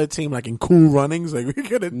bobsled team, like in Cool Runnings? Like, we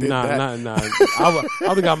could have did that. Nah. I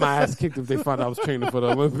would have got my ass kicked if they found out I was training for the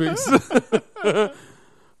Olympics.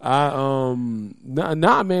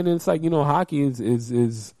 Nah, man. It's like, hockey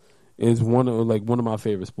is one of my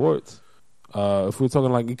favorite sports. If we're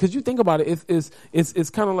talking like, because you think about it, it's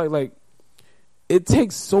kind of like it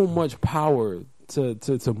takes so much power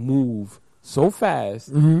to move so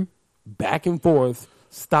fast, back and forth,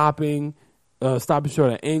 stopping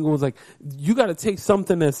short at angles. Like, you got to take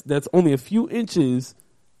something that's only a few inches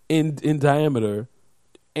in diameter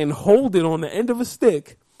and hold it on the end of a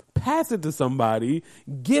stick, pass it to somebody,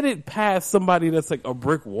 get it past somebody that's like a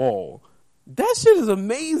brick wall. That shit is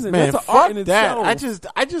amazing. Man, that's an art in itself.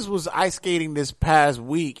 I just was ice skating this past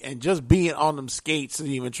week, and just being on them skates and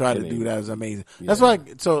even try to do that is amazing. Yeah. That's why.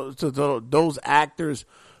 So those actors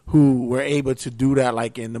who were able to do that,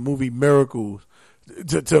 like in the movie Miracles,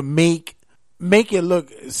 to make make it look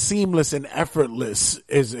seamless and effortless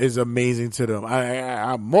is amazing to them.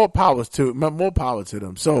 I more power to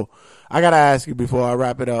them. So I gotta ask you before I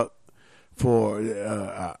wrap it up for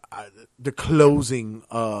the closing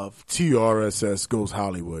of TRSS Goes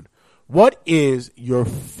Hollywood. What is your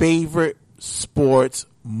favorite sports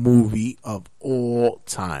movie of all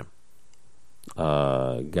time?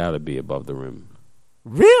 Gotta be Above the Rim.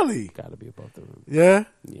 Really? Gotta be Above the Rim. Yeah?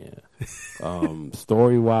 Yeah.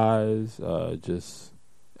 Story wise, just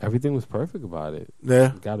everything was perfect about it.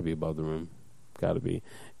 Yeah. Gotta be Above the Rim. Gotta be.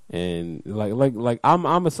 And like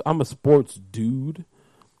I'm a sports dude,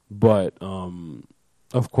 but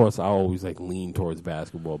of course I always like lean towards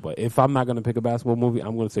basketball. But if I'm not gonna pick a basketball movie,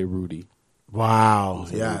 I'm gonna say Rudy. Wow.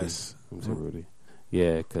 Yes. I'm gonna say Rudy.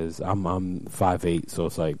 Yeah, because I'm 5'8", so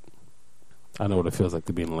it's like I know what it feels like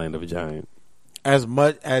to be in the land of a giant. As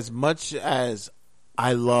much as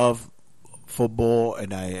I love football,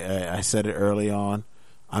 and I said it early on,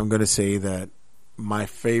 I'm gonna say that my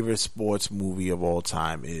favorite sports movie of all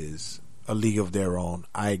time is A League of Their Own.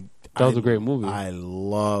 That was a great movie. I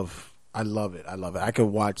love it. I could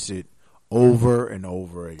watch it over and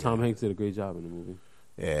over again. Tom Hanks did a great job in the movie.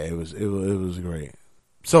 Yeah, it was great.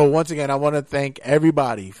 So once again, I want to thank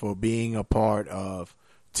everybody for being a part of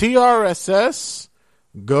TRSS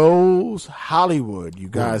Goes Hollywood. You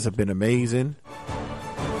guys have been amazing.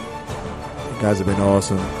 You guys have been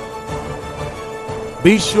awesome.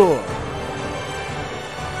 Be sure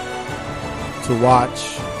to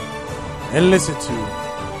watch and listen to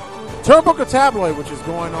Turnbuckle Tabloid, which is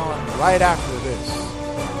going on right after this.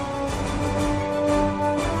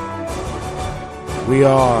 We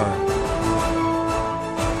are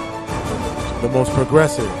the most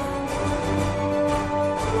progressive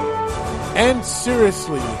and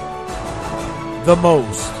seriously the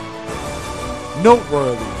most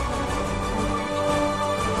noteworthy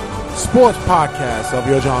sports podcast of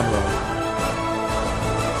your genre.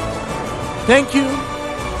 Thank you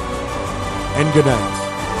and good night.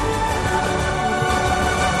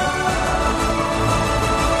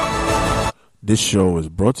 This show is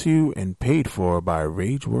brought to you and paid for by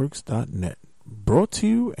RageWorks.net. Brought to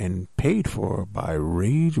you and paid for by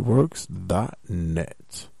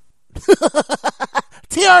RageWorks.net.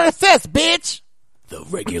 TRSS, bitch! The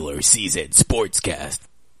regular season sportscast.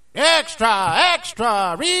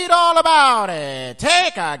 Extra, read all about it.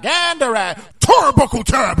 Take a gander at Turnbuckle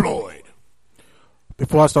Tabloid.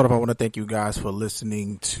 Before I start off, I want to thank you guys for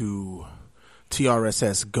listening to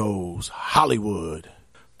TRSS Goes Hollywood.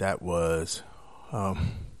 That was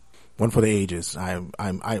one for the ages.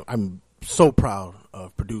 I'm so proud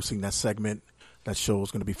of producing that segment. That show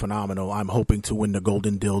is going to be phenomenal. I'm hoping to win the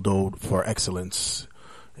Golden Dildo for excellence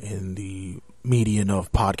in the median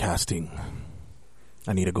of podcasting.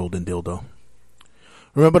 I need a Golden Dildo.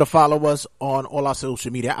 Remember to follow us on all our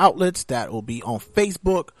social media outlets. That will be on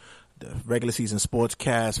Facebook. The Regular Season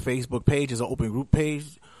Sportscast Facebook page is an open group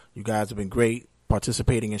page. You guys have been great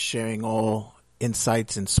participating and sharing all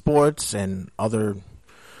insights in sports and other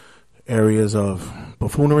areas of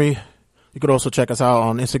buffoonery. You could also check us out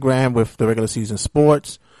on Instagram with the Regular Season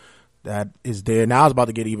Sports. That is there. Now it's about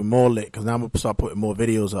to get even more lit because now I'm going to start putting more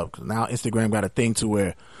videos up. Because now Instagram got a thing to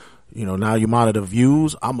where, now you monitor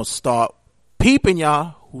views. I'm going to start peeping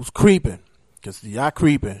y'all who's creeping. Because y'all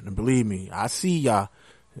creeping. And believe me, I see y'all.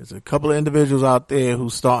 There's a couple of individuals out there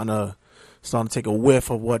who's starting to take a whiff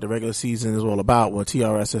of what the regular season is all about, what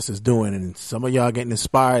TRSS is doing. And some of y'all getting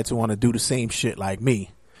inspired to want to do the same shit like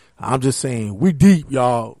me. I'm just saying, we deep,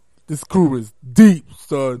 y'all. This crew is deep,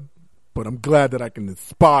 son. But I'm glad that I can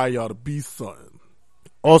inspire y'all to be something.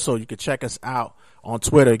 Also, you can check us out on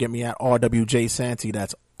Twitter. Get me at RWJ Santee.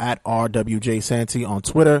 That's at RWJ Santee on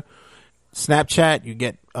Twitter. Snapchat, you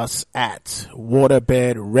get us at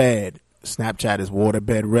Waterbed Red. Snapchat is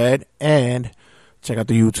Waterbed Red. And check out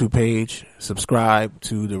the YouTube page. Subscribe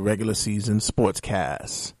to the Regular Season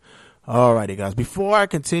Sportscast. Alrighty, guys. Before I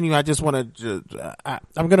continue, I just want to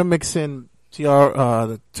I'm going to mix in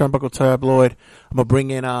the Turnbuckle Tabloid. I'm going to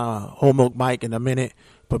bring in Whole Milk Mike in a minute.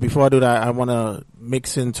 But before I do that, I want to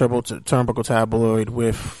mix in Turnbuckle Tabloid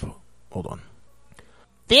with, hold on,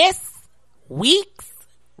 this week's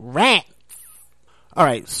rant. All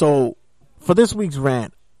right, so for this week's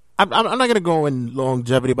rant, I'm not going to go in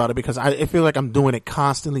longevity about it because I feel like I'm doing it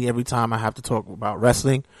constantly every time I have to talk about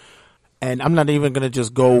wrestling. And I'm not even going to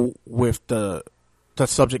just go with the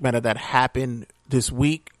subject matter that happened this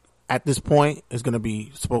week. At this point, is going to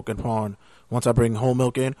be spoken upon once I bring Whole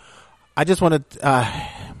Milk in. I just want to,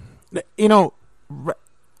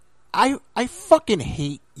 I fucking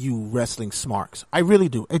hate you wrestling smarks. I really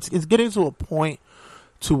do. It's getting to a point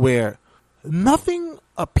to where nothing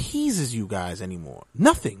appeases you guys anymore.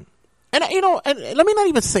 Nothing. And, and let me not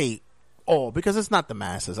even say all, because it's not the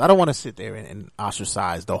masses. I don't want to sit there and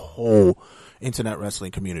ostracize the whole internet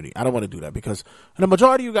wrestling community. I don't want to do that, because the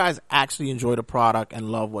majority of you guys actually enjoy the product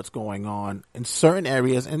and love what's going on in certain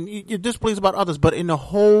areas, and you're displeased about others, but in the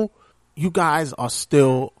whole, you guys are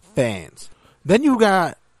still fans. Then you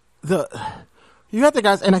got the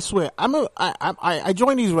guys, and I swear, I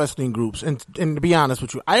join these wrestling groups, and to be honest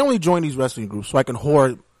with you, I only join these wrestling groups so I can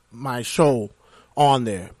hoard my show on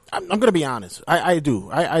there. I'm going to be honest. I do.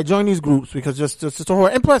 I join these groups because just to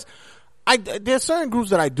hoard. And plus, there's certain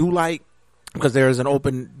groups that I do like, because there is an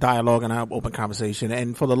open dialogue and an open conversation.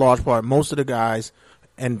 And for the large part, most of the guys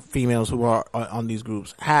and females who are on these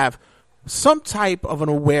groups have some type of an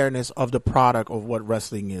awareness of the product of what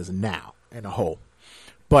wrestling is now in a whole.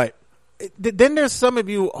 But then there's some of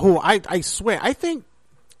you who I swear, I think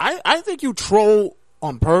you troll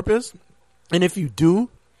on purpose. And if you do,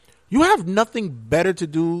 you have nothing better to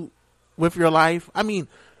do with your life. I mean,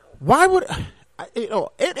 why would...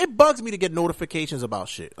 it bugs me to get notifications about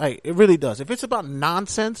shit. Like, it really does. If it's about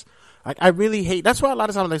nonsense, like, I really hate. That's why a lot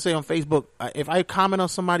of times they say on Facebook, if I comment on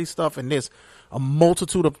somebody's stuff and there's a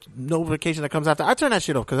multitude of notifications that comes after, I turn that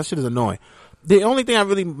shit off, because that shit is annoying. The only thing I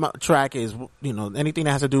really track is, anything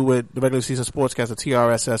that has to do with the regular season sportscast, the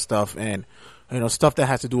TRSS stuff, and stuff that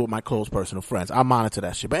has to do with my close personal friends. I monitor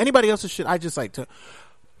that shit. But anybody else's shit, I just like to.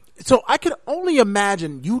 So I could only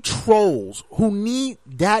imagine you trolls who need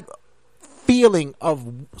that feeling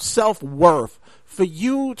of self-worth for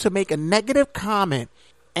you to make a negative comment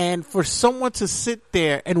and for someone to sit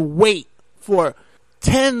there and wait for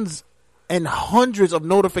tens and hundreds of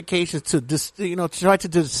notifications to try to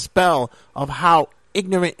dispel of how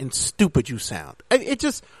ignorant and stupid you sound. It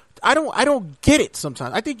just, I don't get it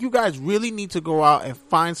sometimes. I think you guys really need to go out and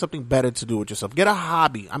find something better to do with yourself. Get a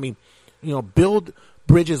hobby. I mean, build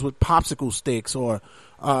bridges with popsicle sticks, or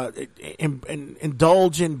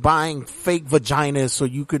indulge in buying fake vaginas so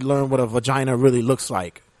you could learn what a vagina really looks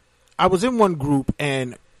like. I was in one group,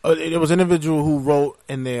 and it was an individual who wrote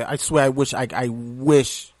in there, I swear I wish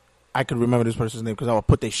I could remember this person's name, because I would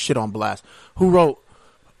put their shit on blast, who wrote,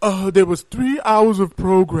 there was 3 hours of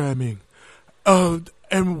programming, and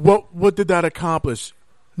what did that accomplish?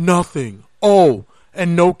 Nothing. Oh,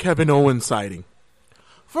 and no Kevin Owens sighting.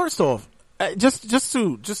 First off, just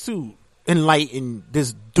to enlighten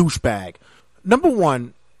this douchebag. Number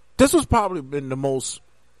one, this was probably been the most,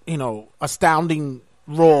 astounding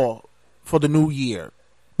Raw for the new year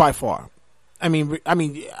by far. I mean, I'm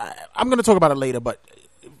going to talk about it later, but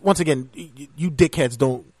once again, you dickheads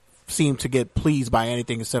don't seem to get pleased by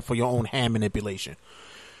anything except for your own hand manipulation.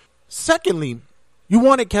 Secondly, you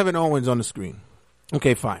wanted Kevin Owens on the screen.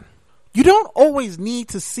 Okay, fine. You don't always need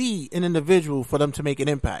to see an individual for them to make an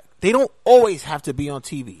impact. They don't always have to be on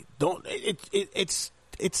TV.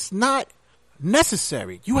 It's not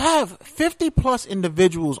necessary. You have 50 plus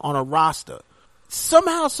individuals on a roster.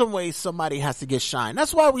 Somehow, some way, somebody has to get shine.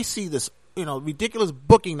 That's why we see this, ridiculous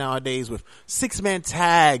booking nowadays with 6-man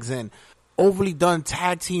tags and overly done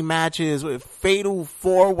tag team matches with fatal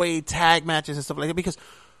 4-way tag matches and stuff like that. Because,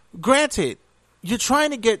 granted, you're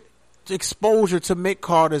trying to get exposure to Mick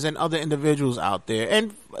Carter's and other individuals out there,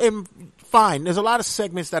 and fine, there's a lot of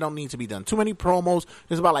segments that don't need to be done. Too many promos.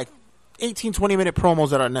 There's about like 18-20 minute promos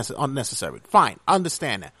that are unnecessary. Fine, I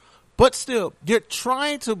understand that, but still, you're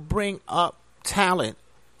trying to bring up talent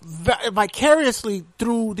vicariously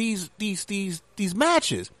through these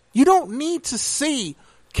matches. You don't need to see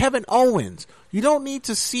Kevin Owens. You don't need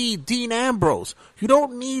to see Dean Ambrose. You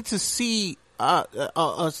don't need to see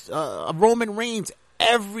Roman Reigns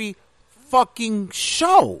every fucking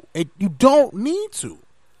show. You don't need to.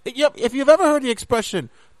 If you've ever heard the expression,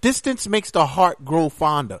 distance makes the heart grow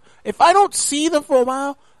fonder. If I don't see them for a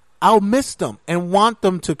while, I'll miss them and want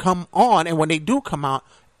them to come on. And when they do come out,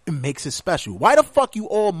 it makes it special. Why the fuck you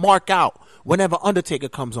all mark out whenever Undertaker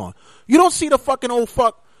comes on? You don't see the fucking old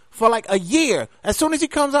fuck for like a year. As soon as he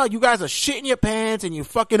comes out, you guys are shitting your pants and you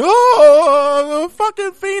fucking, the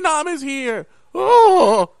fucking Phenom is here.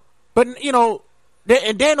 Oh, but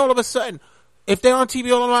and then all of a sudden, if they're on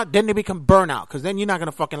TV all the time, then they become burnout, because then you're not going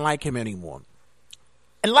to fucking like him anymore.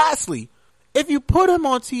 And lastly, if you put him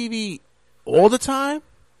on TV all the time,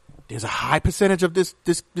 there's a high percentage of this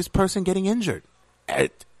person getting injured.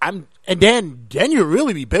 And then you'll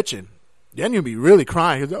really be bitching. Then you'll be really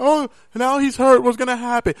crying. Oh, now he's hurt. What's going to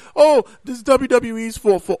happen? Oh, this is WWE's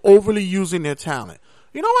fault for overly using their talent.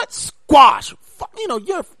 You know what? Squash.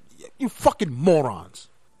 You fucking morons.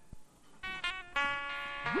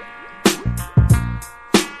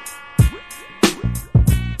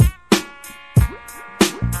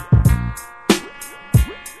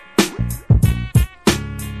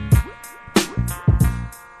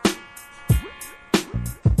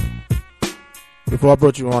 Before I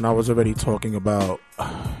brought you on, I was already talking about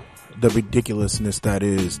the ridiculousness that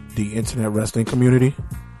is the internet wrestling community.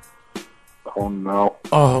 Oh no!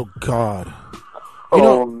 Oh God!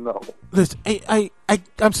 No! Listen,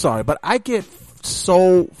 I'm sorry, but I get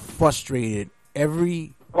so frustrated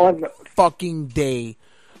every fucking day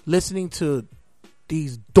listening to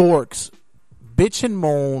these dorks bitch and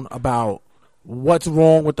moan about what's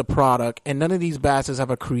wrong with the product, and none of these bastards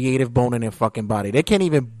have a creative bone in their fucking body. They can't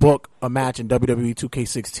even book a match in WWE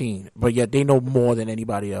 2K16, but yet they know more than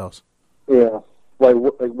anybody else. Yeah. Like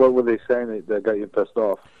what were they saying that got you pissed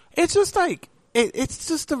off? It's just like, it's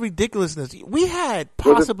just the ridiculousness. We had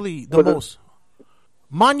possibly the most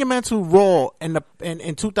monumental Raw in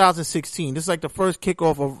 2016. This is like the first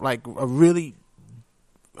kickoff of like a really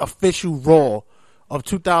official Raw of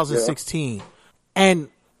 2016. Yeah. And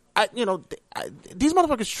these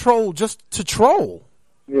motherfuckers troll just to troll.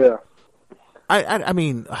 Yeah. I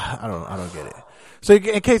mean, I don't get it. So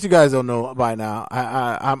in case you guys don't know by now,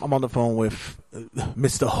 I'm on the phone with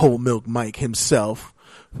Mr. Whole Milk Mike himself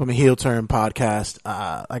from a Heel Turn podcast.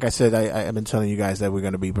 Like I said, I've been telling you guys that we're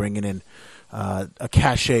going to be bringing in a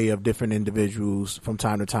cachet of different individuals from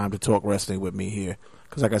time to time to talk wrestling with me here.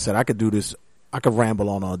 Because like I said, I could do this. I could ramble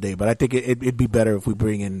on all day, but I think it'd be better if we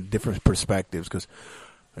bring in different perspectives. Because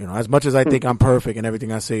as much as I think I'm perfect and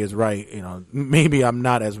everything I say is right, maybe I'm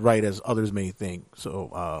not as right as others may think.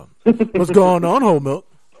 So, what's going on, Whole Milk?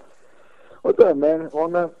 What's up, man?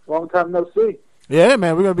 Long time no see. Yeah,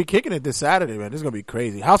 man, we're going to be kicking it this Saturday, man. This is going to be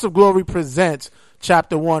crazy. House of Glory presents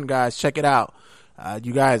Chapter 1, guys. Check it out.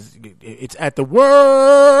 You guys, it's at the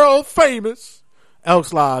world famous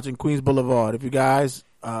Elks Lodge in Queens Boulevard. If you guys,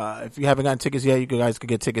 if you haven't gotten tickets yet, you guys can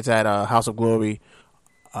get tickets at House of Glory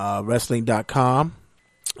wrestling.com.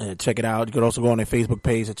 And check it out. You could also go on their Facebook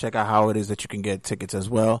page and check out how it is that you can get tickets as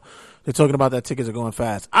well. They're talking about that tickets are going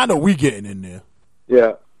fast. I know we getting in there.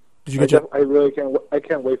 Yeah. Did you get I really can't. I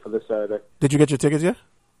can't wait for this Saturday. Did you get your tickets yet?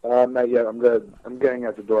 Not yet. I'm good. I'm getting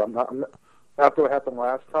at the door. I'm not. After what happened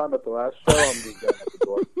last time at the last show, I'm just getting at the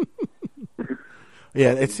door.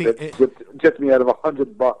 Yeah, it gets me out of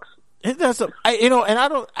 $100. It does.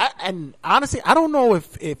 And honestly, I don't know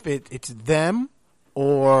if it's them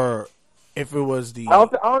or if it was the. I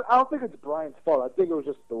don't think it's Brian's fault. I think it was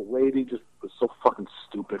just the lady just was so fucking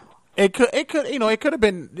stupid. It could have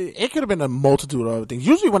been a multitude of other things.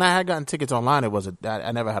 Usually when I had gotten tickets online,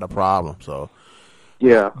 I never had a problem. So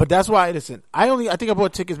yeah, but that's why I think I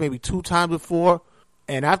bought tickets maybe 2 times before,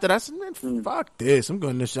 and after that I said, man, fuck this. I'm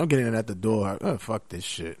getting in at the door. Fuck this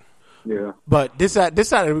shit. Yeah. But this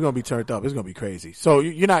Saturday we're gonna be turned up. It's gonna be crazy. So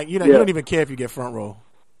you don't even care if you get front row.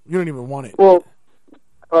 You don't even want it. Well,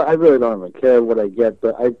 I really don't even care what I get,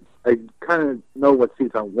 but I kind of know what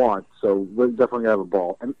seats I want, so we're definitely going to have a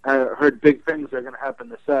ball. And I heard big things are going to happen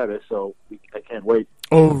this Saturday, so I can't wait.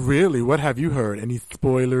 Oh, really? What have you heard? Any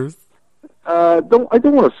spoilers? I don't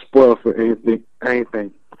want to spoil for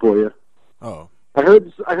anything for you. Oh. I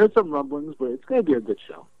heard some rumblings, but it's going to be a good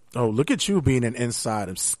show. Oh, look at you being an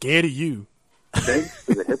insider. I'm scared of you. Thanks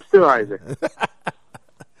to the hipster Isaac.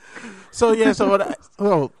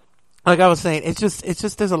 Like I was saying, it's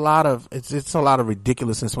just there's a lot of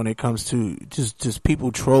ridiculousness when it comes to just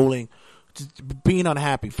people trolling, just being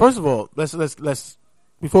unhappy. First of all, let's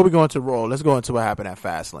before we go into Raw, let's go into what happened at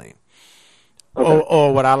Fastlane, okay.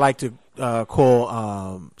 or what I like to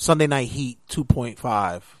call Sunday Night Heat 2.5.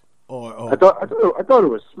 I thought it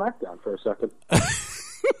was SmackDown for a second.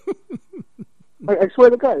 I swear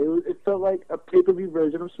to God, it felt like a pay-per-view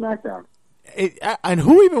version of SmackDown. And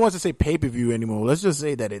who even wants to say pay-per-view anymore? Let's just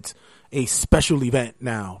say that it's a special event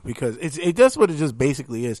now, because that's what it just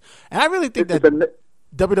basically is. And I really think that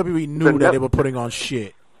WWE knew that they were putting on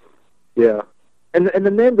shit. Yeah. And the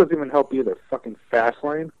name doesn't even help either. Fucking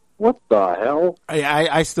Fastlane. What the hell?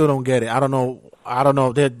 I still don't get it. I don't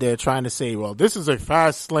know. They're trying to say, well, this is a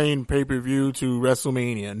Fastlane pay-per-view to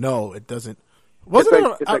WrestleMania. No, it doesn't.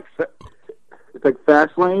 It's like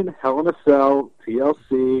Fastlane, Hell in a Cell,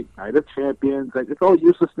 TLC, Night of Champions. Like, it's all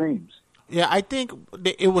useless names. Yeah, I think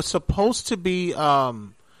it was supposed to be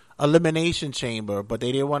Elimination Chamber, but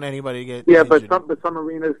they didn't want anybody to get injured. but some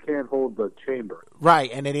arenas can't hold the chamber. Right,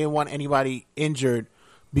 and they didn't want anybody injured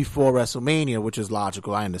before WrestleMania, which is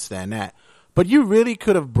logical. I understand that. But you really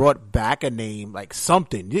could have brought back a name, like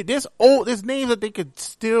something. There's names that they could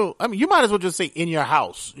still. I mean, you might as well just say In Your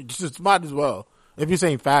House. Just might as well if you're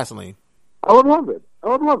saying Fastlane. I would love it. I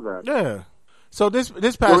would love that. Yeah. So this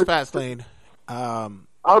past Fastlane, I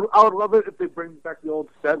would love it if they bring back the old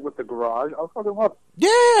set with the garage. I would fucking love it.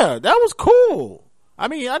 Yeah, that was cool. I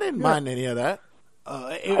mean, I didn't mind any of that.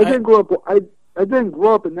 I didn't grow up. I didn't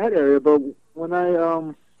grow up in that area, but when I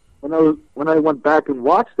when I went back and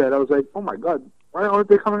watched that, I was like, oh my god, why aren't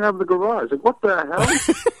they coming out of the garage? Like, what the hell?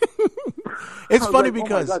 It's funny like,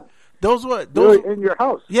 because oh those were really in your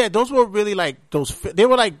house. Yeah, those were really like they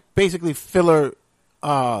were like basically filler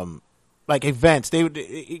like events. They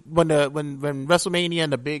when WrestleMania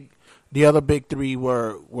and the other big three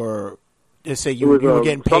were let's say you were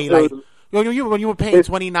getting paid like when you were paying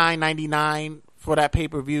 $29.99 for that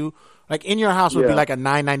pay-per-view, like in your house would be like a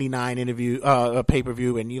 $9.99 interview a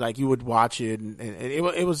pay-per-view, and you would watch it, and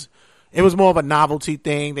it was more of a novelty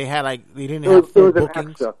thing. They had they didn't have full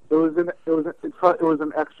bookings. It was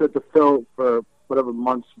an extra to fill for whatever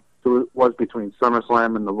months it was between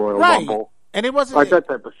SummerSlam and the Royal Rumble. And it wasn't like that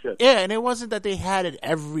type of shit. Yeah, and it wasn't that they had it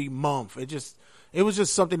every month. It was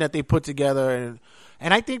just something that they put together,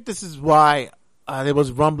 and I think this is why there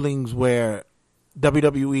was rumblings where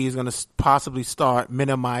WWE is going to possibly start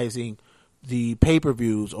minimizing the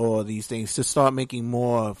pay-per-views or these things to start making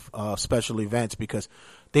more of special events, because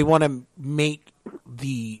they want to make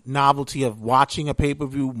the novelty of watching a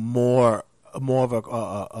pay-per-view more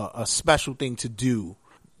of a special thing to do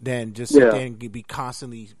than just sit there and be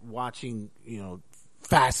constantly watching,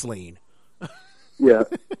 Fastlane. Yeah,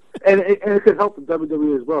 and it could help the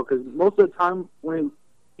WWE as well, because most of the time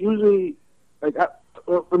usually, let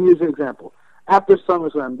me use an example. After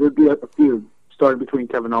SummerSlam, there'd be a feud starting between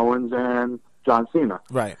Kevin Owens and John Cena.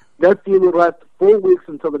 Right. That feud would last 4 weeks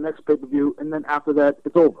until the next pay-per-view, and then after that,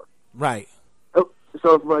 it's over. Right. So,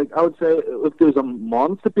 I would say if there's a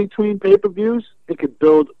month between pay-per-views, it could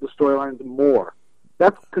build the storylines more.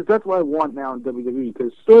 That's what I want now in WWE,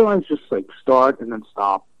 because storylines just start and then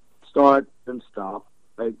stop, start and stop.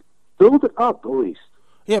 Build it up at least.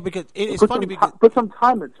 Yeah, because it's funny because put some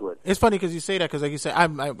time into it. It's funny because you say that, because like you say,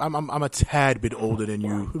 I'm a tad bit older than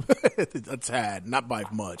you, a tad, not by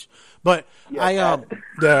much, but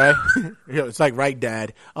it's like right,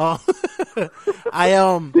 Dad.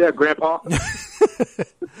 Grandpa.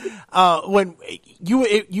 When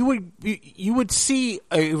you would see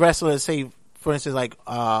a wrestler, say for instance like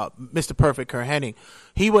Mr. Perfect Kurt Hennig,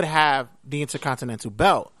 he would have the Intercontinental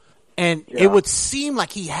belt. And it would seem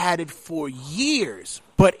like he had it for years,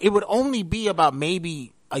 but it would only be about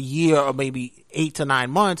maybe a year or maybe 8 to 9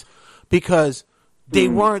 months, because they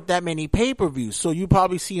weren't that many pay-per-views. So you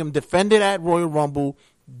probably see him defend it at Royal Rumble,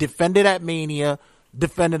 defend it at Mania,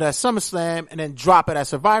 defend it at SummerSlam, and then drop it at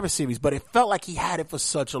Survivor Series. But it felt like he had it for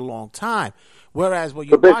such a long time. Whereas when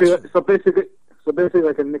you watch it, So basically,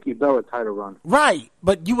 like a Nikki Bella title run, right?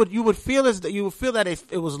 But you would feel that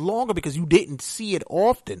it was longer because you didn't see it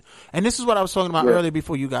often. And this is what I was talking about earlier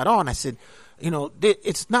before you got on. I said,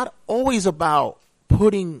 it's not always about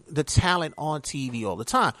putting the talent on TV all the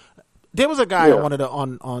time. There was a guy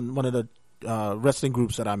on one of the wrestling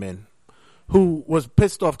groups that I'm in who was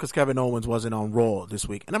pissed off because Kevin Owens wasn't on Raw this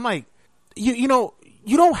week, and I'm like, you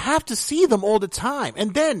don't have to see them all the time.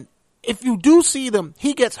 And then if you do see them,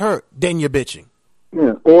 he gets hurt, then you're bitching.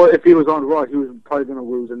 Yeah, or if he was on Raw, he was probably going to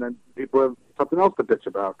lose, and then people have something else to bitch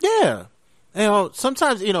about. Yeah.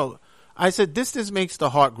 Sometimes, I said this makes the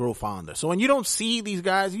heart grow fonder. So when you don't see these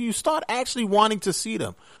guys, you start actually wanting to see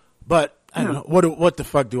them. But I don't know. What the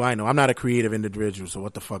fuck do I know? I'm not a creative individual, so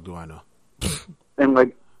what the fuck do I know?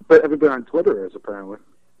 And but everybody on Twitter is, apparently.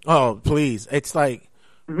 Oh, please. It's like,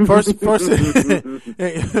 First is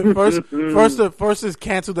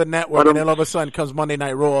cancel the network, and then all of a sudden comes Monday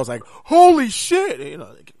Night Raw. I was like, holy shit!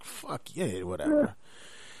 Fuck yeah, whatever.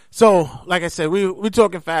 So, like I said, we're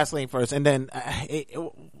talking Fastlane first, and then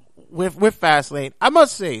with Fastlane, I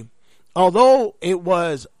must say, although it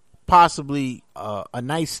was possibly a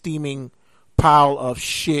nice steaming pile of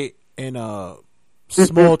shit in a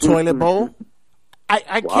small toilet bowl,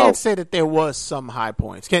 I can't say that there was some high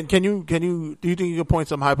points. Do you think you can point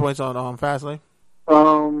some high points on Fastlane?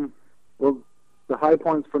 Well, the high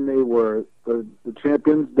points for me were the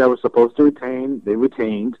champions that were supposed to retain, they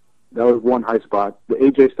retained. That was one high spot. The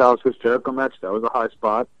AJ Styles Chris Jericho match, that was a high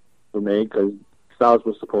spot for me, because Styles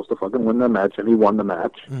was supposed to fucking win the match, and he won the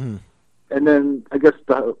match. Mm-hmm. And then I guess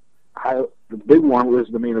the big one was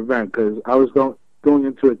the main event, because I was going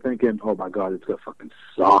into it thinking, oh my god, it's gonna fucking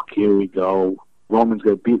suck. Here we go. Roman's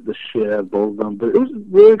gonna beat the shit out of both of them, but it was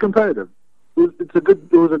really competitive.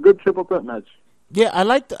 It was a good triple threat match. Yeah, I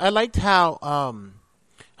liked how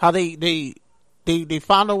they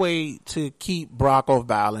found a way to keep Brock off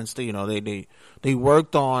balance. They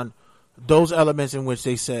worked on those elements in which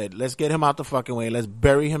they said, let's get him out the fucking way, let's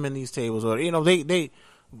bury him in these tables, or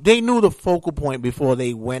they knew the focal point before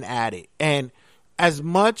they went at it. And as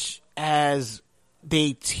much as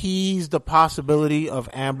they teased the possibility of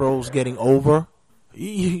Ambrose getting over,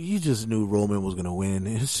 you just knew Roman was going to win.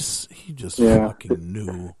 It's just, you just fucking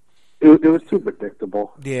knew. It was too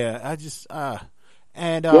predictable. Yeah, I just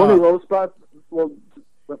and the only low spot. Well,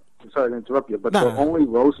 sorry to interrupt you, but the only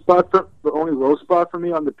low spot for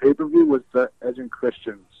me on the pay-per-view was the Edge and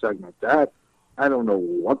Christian segment. That I don't know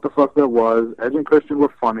what the fuck that was. Edge and Christian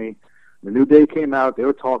were funny. The New Day came out. They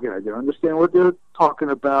were talking. I didn't understand what they were talking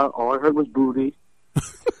about. All I heard was booty.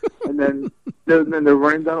 And then they're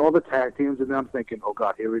running down all the tag teams, and then I'm thinking, oh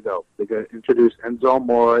god, here we go. They're gonna introduce Enzo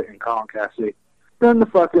Amore and Colin Cassidy. Then the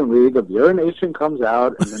fucking League of Urination comes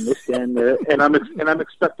out, and then they stand there, and I'm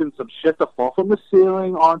expecting some shit to fall from the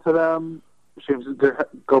ceiling onto them. They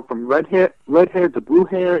go from red hair to blue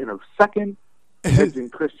hair in a second. Edge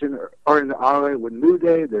and Christian are in the aisle with New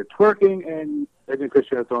Day. They're twerking, and Edge and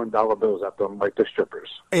Christian are throwing dollar bills at them like they're strippers.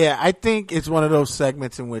 Yeah, I think it's one of those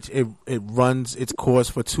segments in which it runs its course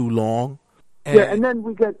for too long. And then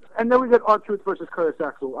we get R-Truth versus Curtis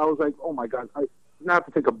Axel. I was like, oh my god, I now have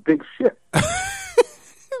to take a big shit.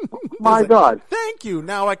 My God. Thank you.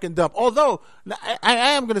 Now I can dump. Although,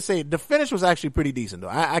 I am going to say the finish was actually pretty decent, though.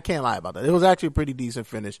 I can't lie about that. It was actually a pretty decent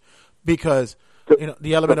finish because,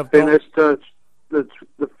 the element of... The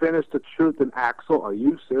finish to Truth and Axel. Are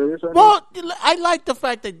you serious? Well, I like the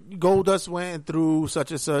fact that Goldust went through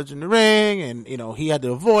such and such in the ring, and he had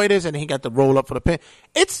to avoid this, and he got to roll up for the pin.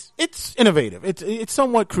 It's innovative. It's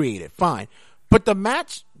somewhat creative. Fine, but the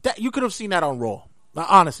match that you could have seen that on Raw. Now,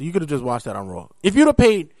 honestly, you could have just watched that on Raw. If you'd have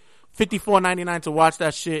paid $54.99 to watch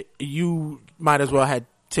that shit, you might as well had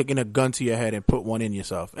taken a gun to your head and put one in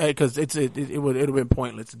yourself, because it would have been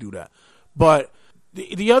pointless to do that. But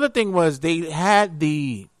the other thing was they had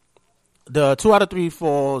the 2 out of 3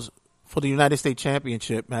 falls for the United States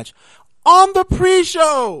Championship match on the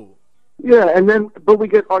pre-show. Yeah, but we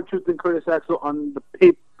get R-Truth and Curtis Axel on the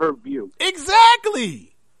pay-per-view.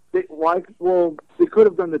 Exactly. They could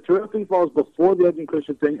have done the 2 out of 3 falls before the Edge and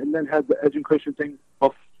Christian thing, and then had the Edge and Christian thing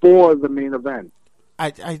before the main event.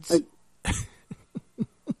 I don't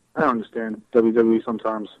understand WWE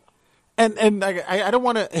sometimes. And I don't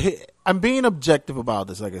want to. I'm being objective about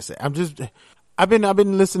this. Like I said, I've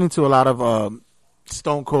been listening to a lot of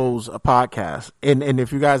Stone Cold's podcast, and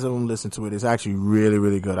if you guys don't listen to it, it's actually really,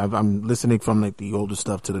 really good. I'm listening from like the older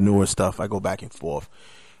stuff to the newer stuff. I go back and forth.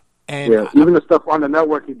 And even the stuff on the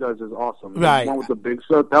network he does is awesome. Right, the one with the Big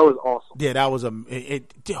Show, that was awesome. Yeah, that was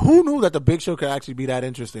who knew that the Big Show could actually be that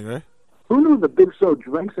interesting, right? Who knew the Big Show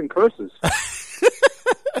drinks and curses?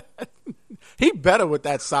 He better with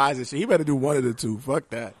that size and shit. He better do one of the two. Fuck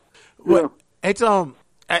that. Yeah. Well, it's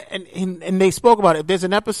and they spoke about it. There's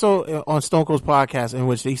an episode on Stone Cold's podcast in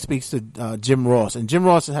which he speaks to Jim Ross, and Jim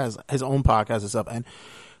Ross has his own podcast and stuff. And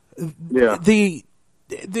the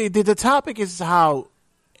topic is how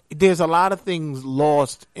there's a lot of things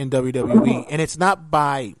lost in WWE, and it's not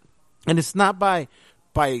by the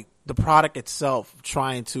product itself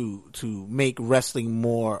trying to make wrestling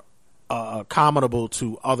more accommodable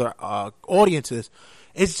to other audiences.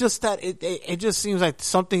 It's just that it just seems like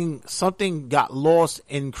something got lost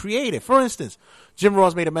in creative. For instance, Jim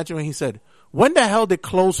Ross made a mention when he said, "When the hell did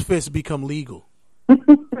closed fists become legal?"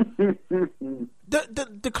 The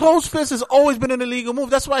closed fist has always been an illegal move.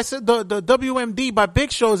 That's why I said the WMD by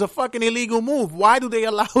Big Show is a fucking illegal move. Why do they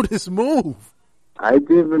allow this move? I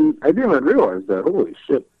didn't even realize that. Holy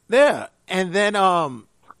shit! Yeah, and then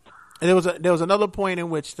there was another point in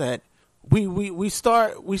which that we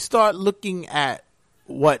start looking at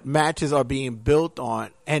what matches are being built on,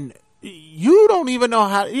 and you don't even know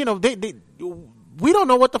how. We don't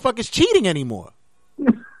know what the fuck is cheating anymore.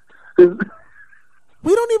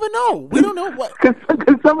 We don't even know. We don't know what. Because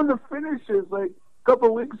some of the finishes, like a couple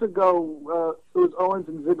of weeks ago, it was Owens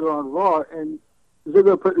and Ziggler on Raw, and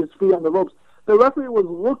Ziggler put his feet on the ropes. The referee was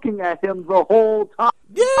looking at him the whole time.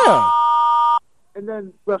 Yeah. And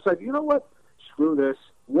then ref's like, you know what? Screw this.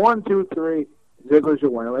 1, 2, 3. Ziggler's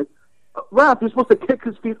your winner. Like, ref, you're supposed to kick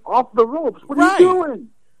his feet off the ropes. What are you doing?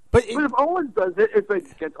 But if Owens does it, it's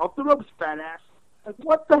like, get off the ropes, fat ass. Like,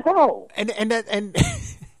 what the hell? And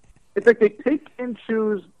it's like they pick and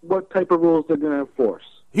choose what type of rules they're going to enforce.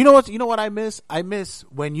 You know what I miss? I miss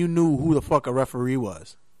when you knew who the fuck a referee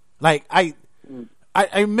was. Like, I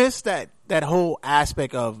miss that whole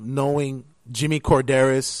aspect of knowing Jimmy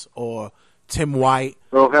Corderas or Tim White,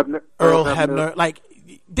 Earl Hebner. Like,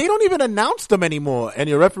 they don't even announce them anymore. And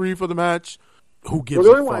your referee for the match, who gives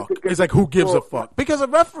a fuck? It's like, who gives a fuck? Because a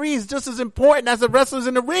referee is just as important as the wrestlers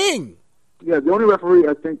in the ring. Yeah, the only referee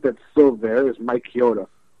I think that's still there is Mike Chioda.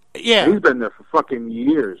 Yeah, he's been there for fucking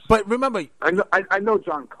years. But remember, I know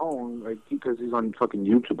John Cone, like, because he's on fucking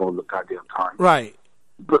YouTube all the goddamn time. Right.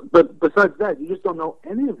 But besides that, you just don't know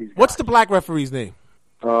any of these guys. What's the black referee's name?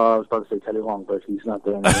 I was about to say Teddy Long, but he's not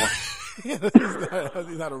there anymore.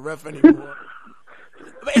 He's not a ref anymore.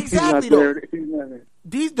 But exactly though.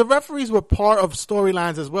 The referees were part of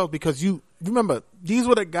storylines as well because you remember these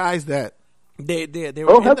were the guys that they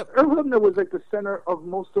were. Earl Hebner was like the center of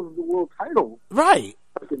most of the world titles. Right.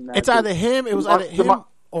 It's either him. It was either him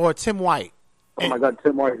or Tim White. Oh my God,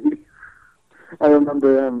 Tim White. I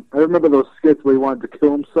remember him. I remember those skits where he wanted to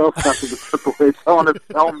kill himself after the Triple H Hell in a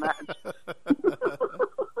Cell match.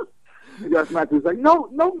 Yes, Matt was like, no,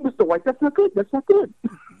 Mr. White, that's not good. That's not good.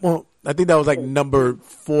 Well, I think that was like number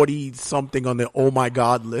 40 something on the oh my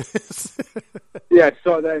God list. Yeah, I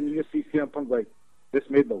saw that, and you just see CM Punk like, this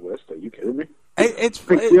made the list. Are you kidding me?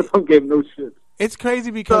 CM Punk gave no shit. It's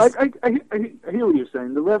crazy because so I hear what you're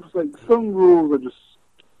saying. The refs, like, some rules are just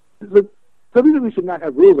like, WWE should not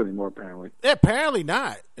have rules anymore. Apparently, yeah, apparently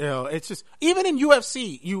not. You know, it's just even in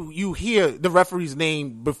UFC, you hear the referee's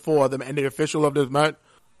name before them and the official of the match.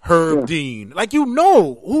 Herb Dean. Like, you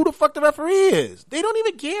know who the fuck the referee is. They don't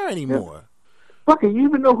even care anymore. Yeah. Fuck it, you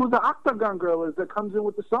even know who the Octagon girl is that comes in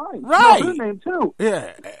with the sign. Right. You know her name, too.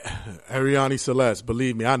 Yeah. Ariane Celeste.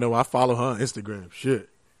 Believe me, I know. I follow her on Instagram. Shit.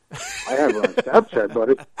 I have her on Snapchat,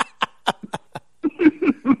 buddy.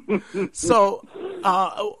 So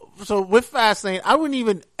with Fastlane, I wouldn't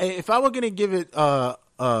even, if I were going to give it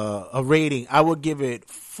a rating, I would give it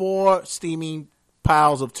 4 steaming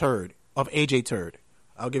piles of AJ turd.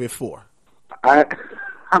 I'll give it 4.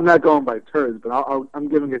 I'm not going by turds, but I'm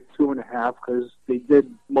giving it 2.5 because they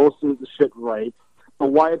did most of the shit right. The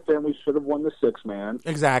Wyatt family should have won the 6-man.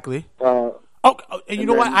 Exactly. And you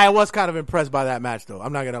know what? I was kind of impressed by that match, though.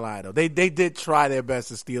 I'm not gonna lie, though. They did try their best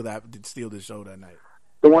to steal the show that night.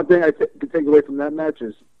 The one thing I could take away from that match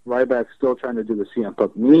is Ryback still trying to do the CM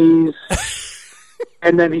Punk knees.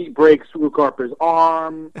 And then he breaks Luke Harper's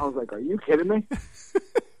arm. I was like, are you kidding me?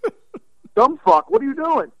 Dumb fuck, what are you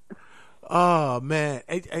doing? Oh man,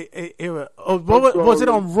 was it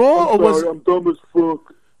on Raw or was I'm dumb as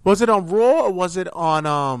fuck? Was it on Raw or was it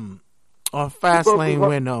on Fastlane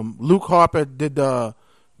when Luke Harper did the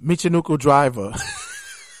Michinoku Driver?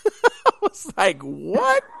 I was like,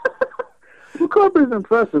 what? Luke Harper is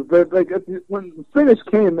impressive, but like when the finish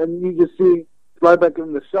came and you just see Ryback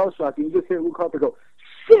in the shell shock and you just hear Luke Harper go,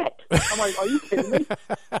 shit! I'm like, are you kidding me?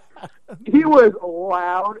 He was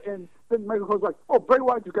loud, and then Michael Cole's like, oh, Bray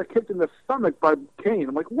Wyatt just got kicked in the stomach by Kane.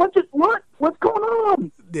 I'm like, what? What's going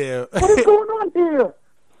on? Yeah. What is going on here?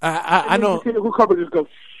 I know. Luke Harper just goes,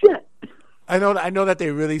 shit. I know that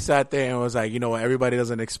they really sat there and was like, you know what, everybody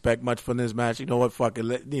doesn't expect much from this match. You know what, fuck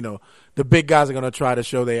it. You know, the big guys are gonna try to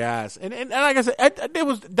show their ass, and like I said,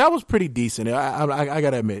 that was pretty decent. I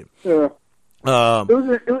gotta admit. Yeah.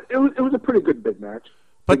 It was a pretty good big match.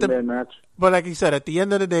 Match. But like you said, at the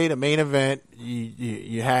end of the day, the main event,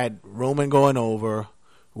 you had Roman going over,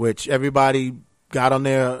 which everybody got on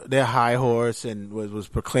their high horse and was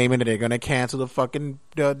proclaiming that they're going to cancel the fucking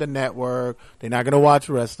the network. They're not going to watch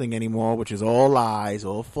wrestling anymore, which is all lies,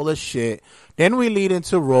 all full of shit. Then we lead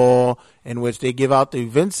into Raw, in which they give out the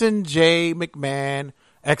Vincent J. McMahon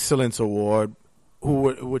Excellence Award,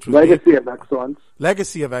 which was Legacy of Excellence.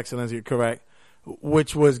 Legacy of Excellence, you're correct,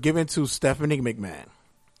 which was given to Stephanie McMahon.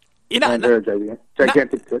 You know,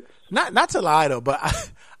 gigantic tits. Not to lie though, but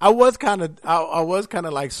I was kind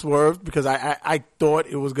of like swerved because I thought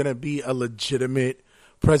it was gonna be a legitimate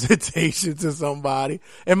presentation to somebody.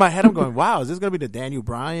 In my head, I'm going, wow, is this gonna be the Daniel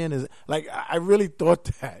Bryan? Is like I really thought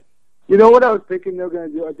that. You know what I was thinking they were gonna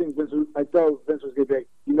do? I thought Vince was gonna be like,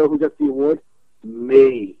 you know who got the award?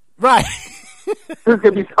 Me. Right. There's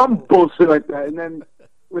gonna be some bullshit like that, and then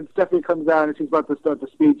when Stephanie comes out and she's about to start the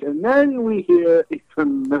speech, and then we hear a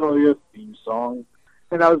familiar theme song,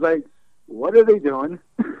 and I was like, what are they doing?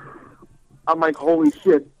 I'm like, holy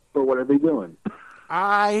shit, but what are they doing?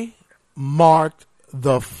 I marked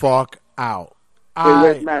the fuck out.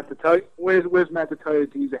 Where's Matt to tell you? Where's Matt to tell you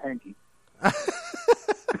to use a hanky?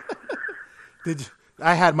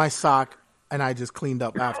 I had my sock, and I just cleaned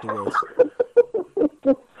up afterwards.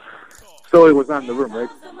 So it was not in the room, right?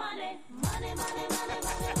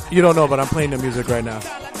 You don't know, but I'm playing the music right now.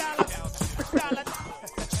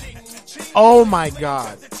 Oh my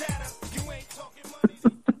God.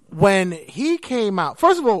 When he came out,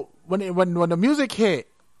 first of all, when the music hit,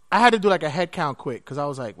 I had to do like a head count quick because I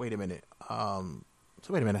was like, wait a minute. I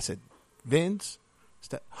said, Vince?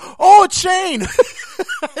 Oh, it's Shane!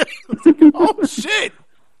 Oh, shit!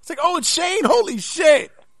 It's like, oh, it's Shane! Holy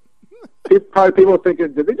shit! Probably people are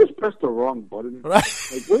thinking, did they just press the wrong button? Right.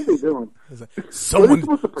 Like, what are they doing? Like, someone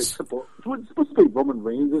supposed to play simple. It's supposed to play Roman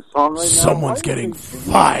Reigns' song right now. Someone's getting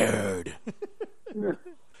fired. Yeah.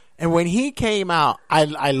 And when he came out,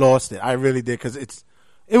 I lost it. I really did because it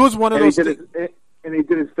was one of those things. And he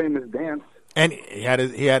did his famous dance. And he had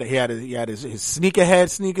his sneakerhead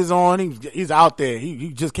sneakers on. He's out there.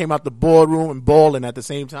 He just came out the boardroom and balling at the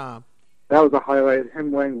same time. That was a highlight.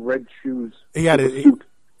 Him wearing red shoes. He had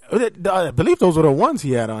I believe those were the ones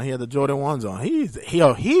he had on. He had the Jordan ones on. He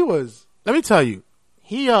was. Let me tell you,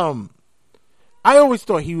 I always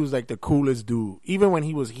thought he was like the coolest dude. Even when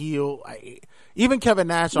he was heel, even Kevin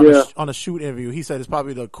Nash on a shoot interview, he said it's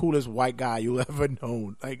probably the coolest white guy you'll ever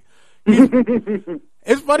known. Like,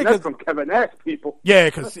 it's funny because from Kevin Nash, people. Yeah,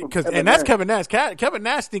 because that's Kevin Nash. Kevin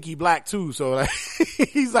Nash think he black too, so like,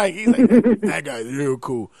 he's like that guy's real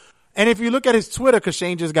cool. And if you look at his Twitter, because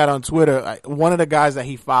Shane just got on Twitter, one of the guys that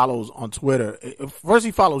he follows on Twitter, first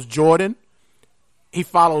he follows Jordan, he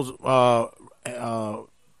follows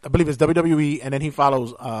I believe it's WWE, and then he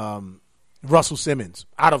follows Russell Simmons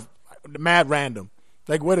out of mad random.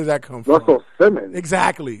 Like, where does that come from? Russell Simmons?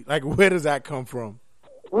 Exactly. Like, where does that come from?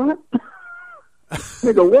 What?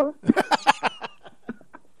 Nigga, what?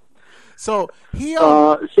 So, he...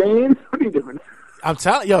 Shane, what are you doing? I'm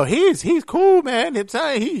telling you, he's cool, man. I'm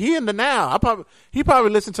telling you, he in the now. He probably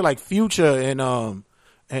listened to, like, Future and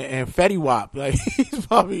Fetty Wap. Like, he's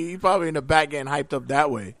probably in the back getting hyped up that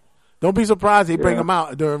way. Don't be surprised they bring him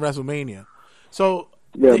out during WrestleMania. So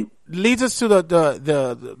it leads us to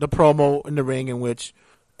the promo in the ring in which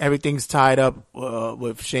everything's tied up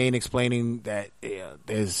with Shane explaining that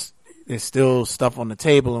there's still stuff on the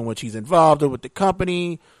table in which he's involved with the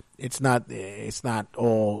company. It's not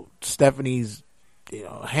all Stephanie's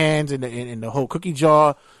hands in the whole cookie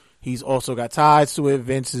jar. He's also got ties to it.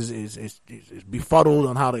 Vince is befuddled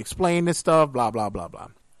on how to explain this stuff. Blah blah blah blah.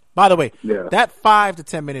 By the way, that 5 to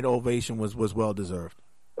 10 minute ovation was well deserved.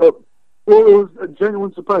 Well, it was a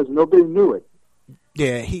genuine surprise. Nobody knew it.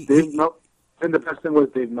 Yeah, and the best thing was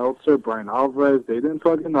Dave Meltzer, Brian Alvarez. They didn't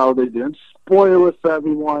fucking know. They didn't spoil it for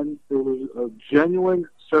everyone. It was a genuine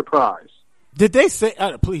surprise. Did they say?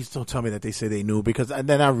 Please don't tell me that they say they knew, because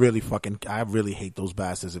then I really hate those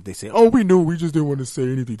bastards if they say, "Oh, we knew. We just didn't want to say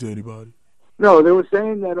anything to anybody." No, they were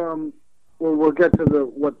saying that. Well, we'll get to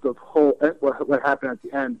what happened at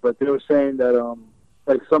the end, but they were saying that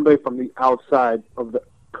like somebody from the outside of the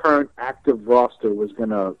current active roster was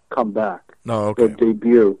gonna come back. Oh, okay. Or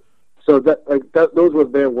debut. So those were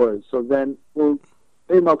their words. So then,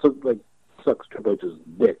 Dave Meltzer sucks Triple H's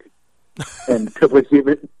dick, and Triple H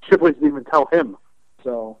didn't even tell him.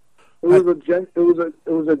 So it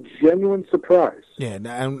was a genuine surprise. Yeah,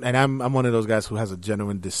 and I'm one of those guys who has a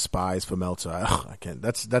genuine despise for Meltzer. I can't.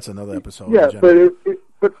 That's another episode. Yeah,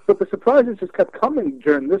 but the surprises just kept coming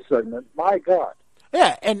during this segment. My God.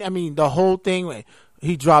 Yeah, and I mean the whole thing.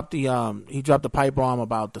 He dropped the pipe bomb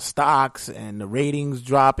about the stocks and the ratings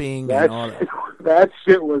dropping and all that. That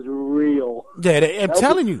shit was real. Yeah, I'm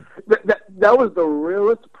telling you. That was the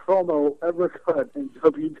realest promo ever cut in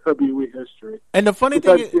WWE history. And the funny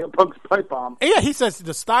thing is, Punk's pipe bomb. Yeah, he says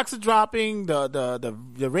the stocks are dropping,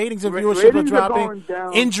 the ratings and viewership are dropping,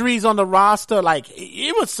 injuries on the roster. Like,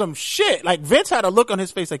 it was some shit. Like, Vince had a look on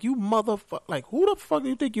his face like, you motherfucker. Like, who the fuck do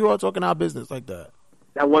you think you are talking our business like that?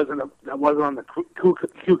 That wasn't on the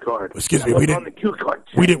cue card. Excuse me, we didn't. On the cue card.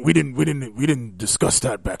 We didn't discuss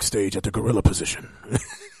that backstage at the gorilla position.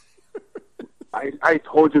 I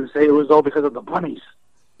told you to say it was all because of the bunnies.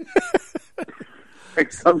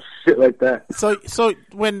 Like some shit like that. So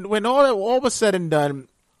when all was said and done,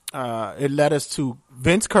 it led us to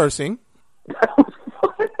Vince cursing,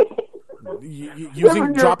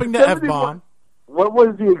 dropping the F-bomb. What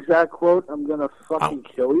was the exact quote? I'm gonna fucking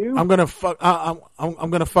kill you. I'm gonna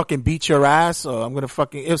fucking beat your ass, or I'm gonna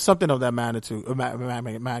fucking. It was something of that magnitude.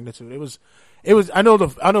 It was. I know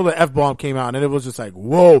the F-bomb came out, and it was just like,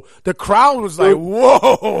 whoa. The crowd was like,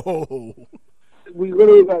 whoa. We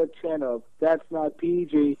literally got a chant of, "That's not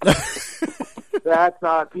PG." That's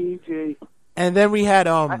not PG. And then we had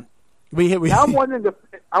I'm wondering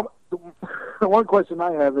the one question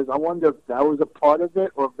I have is, I wonder if that was a part of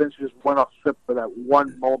it, or if Vince just went off script for that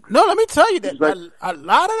one moment. No, let me tell you that a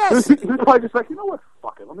lot of that. He was probably just like, you know what?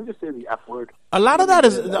 Fuck it. Let me just say the F word. A lot of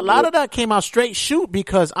that came out straight shoot,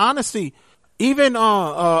 because honestly, even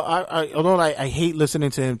although I hate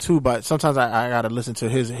listening to him too, but sometimes I gotta listen to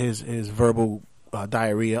his verbal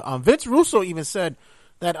diarrhea. Vince Russo even said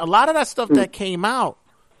that a lot of that stuff that came out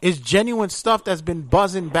is genuine stuff that's been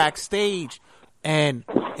buzzing backstage. And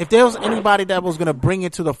if there was anybody that was going to bring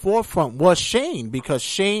it to the forefront, was Shane, because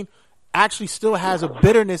Shane actually still has a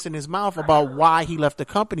bitterness in his mouth about why he left the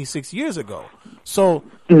company 6 years ago. So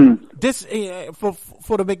this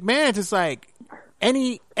for the McMahons, it's like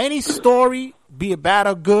any story, be it bad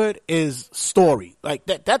or good, is story. Like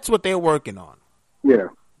that's what they're working on. Yeah.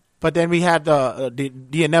 But then we had the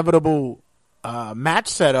inevitable match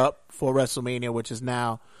setup for WrestleMania, which is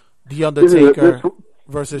now The Undertaker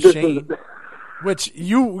versus Shane. Which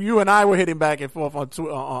you and I were hitting back and forth on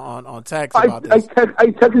text about this. I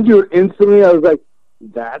texted you instantly. I was like,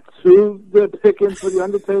 "That's who they're picking for the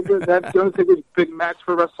Undertaker. That's the Undertaker's big match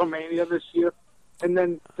for WrestleMania this year." And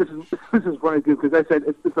then this is funny too because I said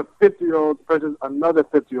it's a 50-year-old versus another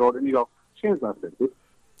 50-year-old, and you go, "Shane's not 50."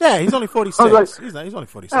 Yeah, he's only 46. Like, he's only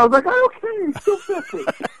 46. I was like, "Okay, he's still 50."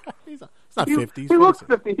 He's not 50. He looks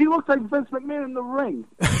 50. He looks like Vince McMahon in the ring.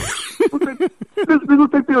 They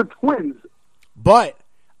look like they were twins. But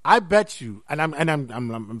I bet you, and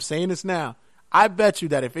I'm saying this now, I bet you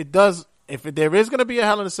that if there is going to be a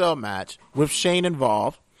Hell in a Cell match with Shane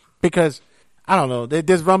involved, because I don't know,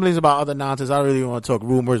 there's rumblings about other nonsense. I don't really want to talk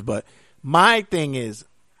rumors, but my thing is,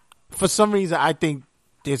 for some reason, I think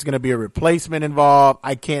there's going to be a replacement involved.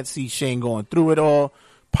 I can't see Shane going through it all.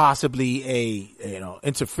 Possibly a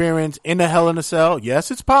interference in the Hell in a Cell. Yes,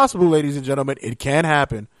 it's possible, ladies and gentlemen. It can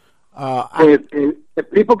happen. If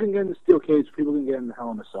people can get in the steel cage, people can get in the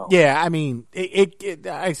Hell in a Cell. Yeah, I mean,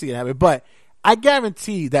 I see it happen, but I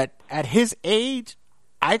guarantee that at his age,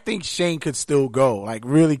 I think Shane could still go. Like,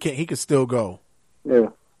 really, he could still go.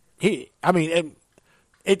 Yeah. I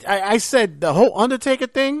said the whole Undertaker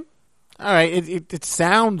thing. All right, it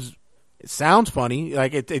sounds funny.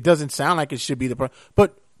 Like it doesn't sound like it should be but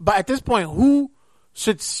at this point, who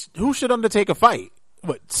should Undertaker fight?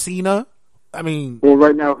 What, Cena? I mean, well,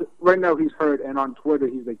 right now he's hurt, and on Twitter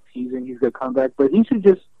he's like teasing he's gonna come back, but he should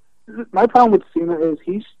just. My problem with Cena is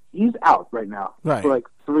he's out right now for like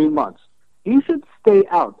 3 months. He should stay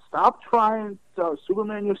out. Stop trying to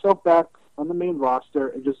Superman yourself back on the main roster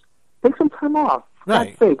and just take some time off. For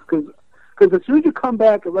God's sake, because as soon as you come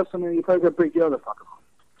back at WrestleMania, you're probably gonna break the other fucking arm.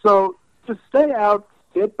 So just stay out,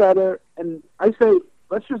 get better, and I say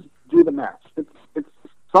let's just do the match. It's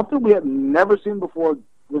something we had never seen before.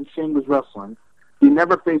 When Shane was wrestling, he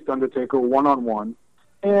never faced Undertaker one-on-one,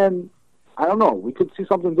 and I don't know. We could see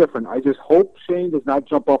something different. I just hope Shane does not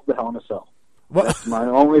jump off the Hell in a Cell. That's my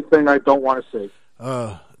only thing I don't want to see.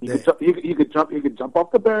 You could jump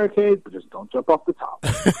off the barricade, but just don't jump off the top.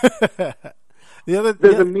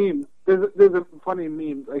 There's a meme. There's a funny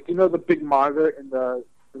meme. Like, you know, the big monitor in the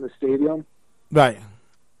stadium. Right.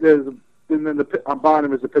 And then on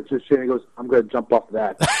bottom is a picture of Shane. He goes, "I'm going to jump off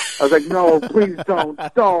that." I was like, "No, please don't,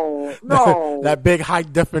 no." That big high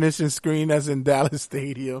definition screen that's in Dallas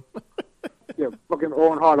Stadium. Yeah, fucking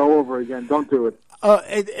Owen Hart all over again. Don't do it.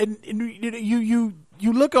 And you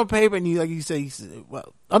look on paper and you say,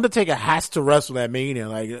 well, Undertaker has to wrestle at Mania.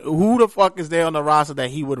 Like, who the fuck is there on the roster that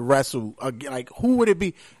he would wrestle? Like, who would it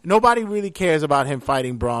be? Nobody really cares about him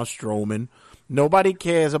fighting Braun Strowman. Nobody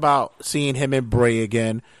cares about seeing him and Bray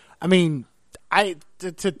again. I mean, to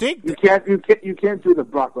think you can't do the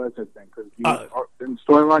Brock Lesnar thing because in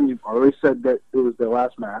storyline you already said that it was their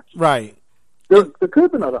last match. Right. There could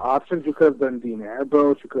have been other options. You could have done Dean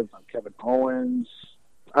Ambrose. You could have done Kevin Owens.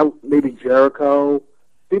 Maybe Jericho.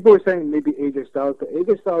 People were saying maybe AJ Styles, but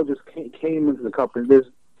AJ Styles just came into the company.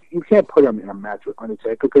 You can't put him in a match with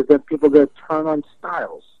Undertaker because then people are going to turn on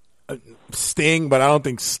Styles. Sting, but I don't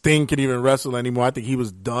think Sting can even wrestle anymore. I think he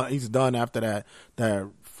was done. He's done after that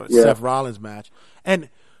Seth Rollins match, and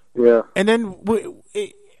then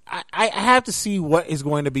I have to see what is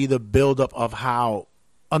going to be the buildup of how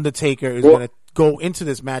Undertaker is going to go into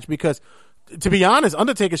this match, because to be honest,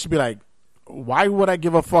 Undertaker should be like, why would I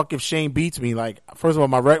give a fuck if Shane beats me? Like, first of all,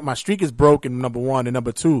 my streak is broken, number one, and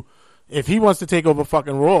number two, if he wants to take over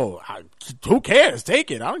fucking Raw, who cares? Take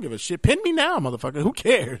it. I don't give a shit. Pin me now, motherfucker. Who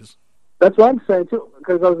cares? That's what I'm saying too.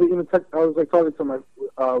 Because I was like talking to my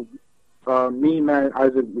me, Matt, and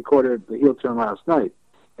Isaac recorded the heel turn last night,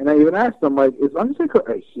 and I even asked them, like, is Undertaker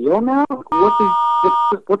a heel now?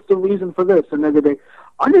 What's the reason for this? And then they,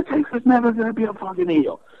 Undertaker's never going to be a fucking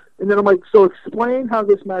heel. And then I'm like, so explain how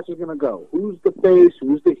this match is going to go. Who's the face?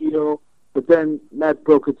 Who's the heel? But then Matt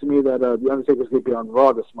broke it to me that the Undertaker's going to be on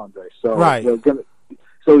Raw this Monday. So right.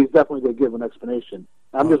 So he's definitely going to give an explanation.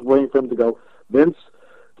 I'm just waiting for him to go, Vince,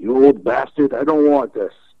 you old bastard, I don't want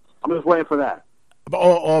this. I'm just waiting for that.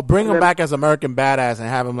 Or bring him back as American Badass and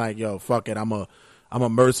have him like, yo, fuck it, I'm a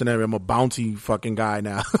mercenary, I'm a bounty fucking guy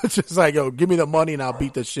now. Just like, yo, give me the money and I'll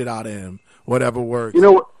beat the shit out of him. Whatever works. You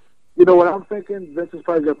know what I'm thinking? Vince is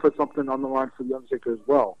probably going to put something on the line for the Undertaker as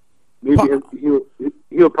well. Maybe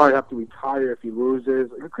he'll probably have to retire if he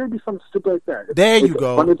loses. It could be something stupid like that. There you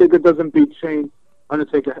go. Undertaker doesn't beat Shane,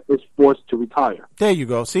 Undertaker is forced to retire. There you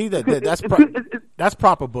go. See, that's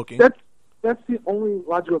proper booking. That's the only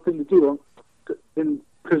logical thing to do.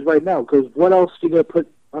 Because right now, what else are you going to put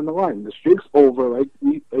on the line? The streak's over, like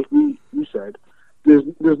you said.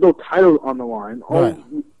 there's no title on the line.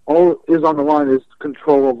 All is on the line is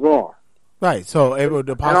control of Raw. Right. So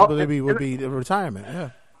the possibility would be the retirement.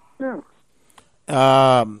 Yeah.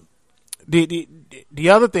 Yeah. The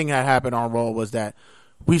other thing that happened on Raw was that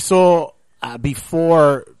we saw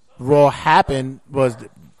before Raw happened was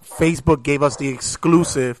Facebook gave us the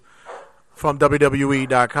exclusive from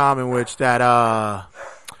WWE.com in which that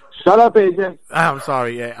shut up, AJ. I'm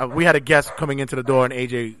sorry. Yeah, we had a guest coming into the door and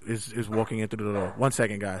AJ is walking into the door. 1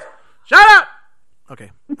 second, guys. Shut up.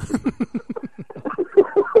 Okay.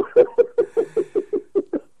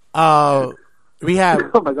 We have.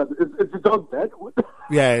 Oh my God! It's a dog dead.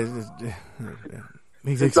 Yeah,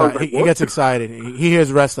 he's excited. He gets excited. He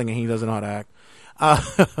hears wrestling and he doesn't know how to act.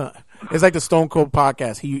 It's like the Stone Cold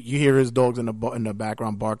podcast. You hear his dogs in the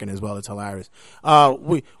background barking as well. It's hilarious.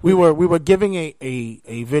 We were giving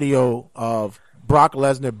a video of Brock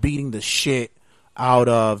Lesnar beating the shit out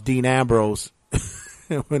of Dean Ambrose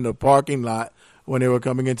in the parking lot when they were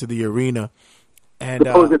coming into the arena. And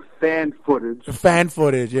it's fan footage. Fan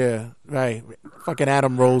footage, yeah, right. Fucking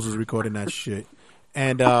Adam Rose was recording that shit,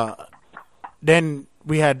 and then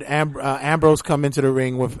we had Ambrose come into the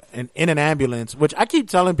ring in an ambulance, which I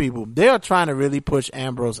keep telling people they are trying to really push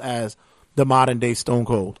Ambrose as the modern day Stone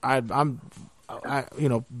Cold. Be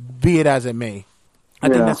it as it may, I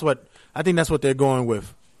think that's what they're going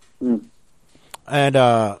with, and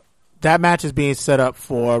that match is being set up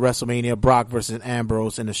for WrestleMania, Brock versus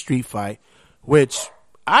Ambrose in a street fight. Which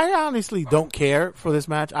I honestly don't care for this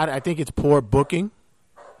match. I think it's poor booking.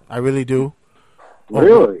 I really do.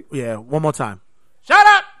 Really? Yeah. One more time. Shut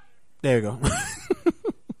up. There you go.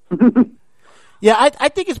 Yeah, I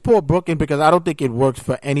think it's poor booking because I don't think it works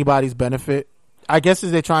for anybody's benefit. I guess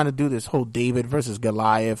as they're trying to do this whole David versus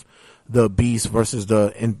Goliath, the Beast versus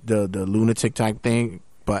the lunatic type thing,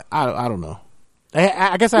 but I don't know.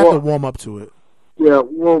 I guess I have to warm up to it. Yeah.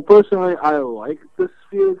 Well, personally, I like this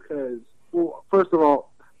feud because. Well, first of all,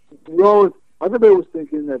 everybody was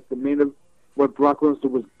thinking that what Brock Lesnar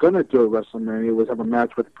was going to do at WrestleMania was have a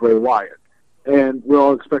match with Bray Wyatt. And we're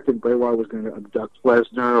all expecting Bray Wyatt was going to abduct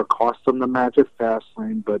Lesnar or cost him the match at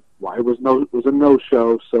Fastlane, but Wyatt was a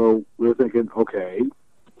no-show, so we were thinking, okay,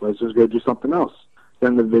 Lesnar's going to do something else.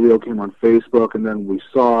 Then the video came on Facebook, and then we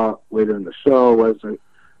saw later in the show,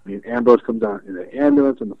 Ambrose comes out in the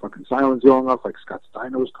ambulance, and the fucking siren's going off like Scott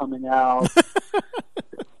Steiner was coming out.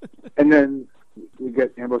 And then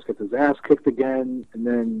Ambrose gets his ass kicked again, and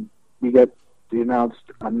then we get announced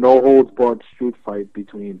a no-holds-barred street fight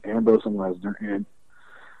between Ambrose and Lesnar. And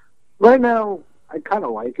right now, I kind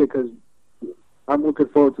of like it because I'm looking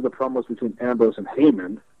forward to the promos between Ambrose and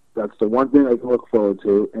Heyman. That's the one thing I can look forward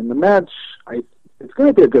to. And the match, it's going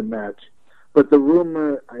to be a good match. But the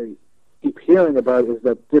rumor I keep hearing about is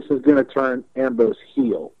that this is going to turn Ambrose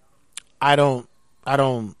heel. I know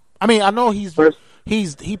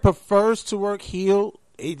he prefers to work heel.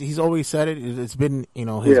 He's always said it. It's been,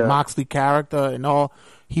 his Moxley character and all.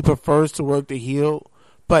 He prefers to work the heel.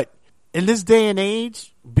 But in this day and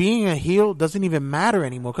age, being a heel doesn't even matter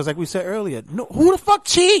anymore. Because like we said earlier, who the fuck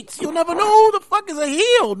cheats? You'll never know who the fuck is a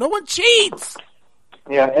heel. No one cheats.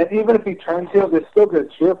 Yeah, and even if he turns heel, they're still going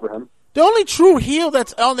to cheer for him. The only true heel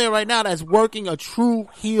that's on there right now that's working a true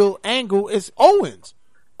heel angle is Owens.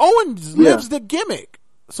 Owens lives the gimmick.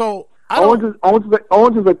 So Owens is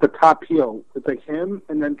like the top heel. It's like him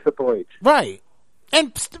and then Triple H. Right.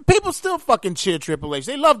 And people still fucking cheer Triple H.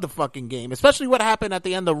 They love the fucking game, especially what happened at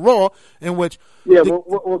the end of Raw, in which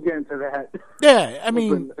we'll get into that. Yeah, I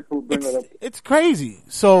mean, it's crazy.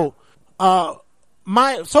 So,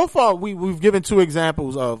 so far we've given two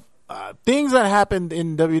examples of things that happened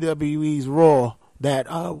in WWE's Raw that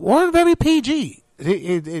weren't very PG.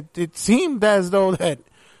 It seemed as though that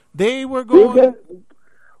they were going.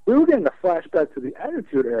 We were getting a flashback to the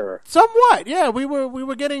Attitude Era. Somewhat, yeah. We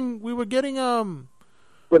were getting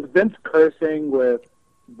with Vince cursing, with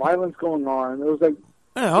violence going on. It was like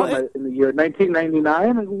in the year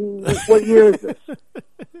 1999. What year is this?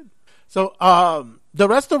 So the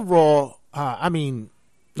rest of Raw,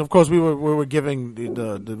 of course, we were giving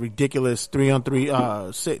the ridiculous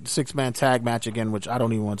 3-on-3 six-man tag match again, which I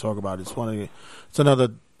don't even want to talk about. It's another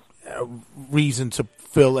reason to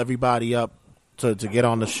fill everybody up to get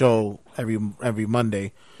on the show every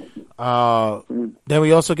Monday. Then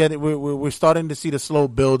we also we're starting to see the slow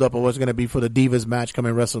build up of what's going to be for the Divas match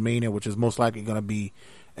coming WrestleMania, which is most likely going to be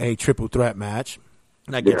a triple threat match.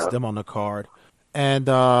 And that gets them on the card. And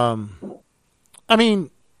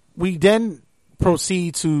we then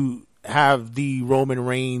proceed to have the Roman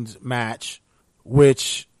Reigns match,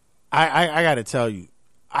 which I got to tell you,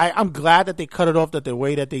 I'm glad that they cut it off the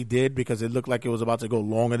way that they did because it looked like it was about to go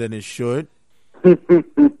longer than it should.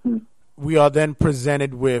 We are then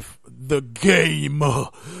presented with the Game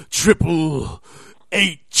Triple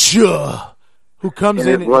H, who comes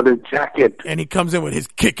in leather jacket, and he comes in with his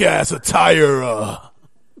kick-ass attire.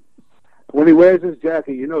 When he wears his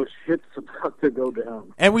jacket, you know shit's about to go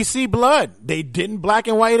down. And we see blood. They didn't black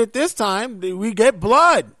and white it this time. We get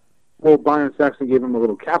blood. Well, Byron Saxton gave him a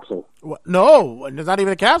little capsule. No, it's not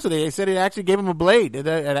even a capsule. They said it actually gave him a blade.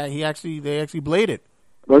 They actually bladed.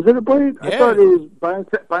 Was it a blade? Yeah. I thought it was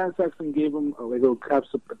Byron Saxton gave him a little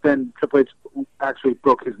capsule, but then Triple H actually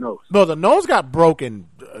broke his nose. No, the nose got broken.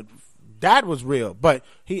 That was real. But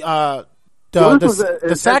the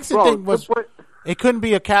Saxton thing was. It couldn't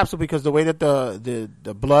be a capsule because the way that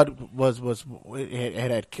the blood was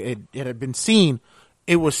it had been seen,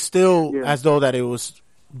 it was still as though that it was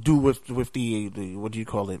due with the what do you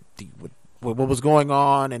call it, what was going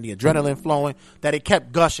on and the adrenaline flowing, that it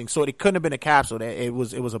kept gushing. So it couldn't have been a capsule. That it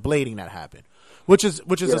was a blading that happened, which is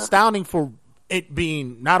astounding for it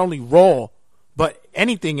being not only Raw but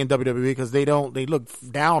anything in WWE, because they look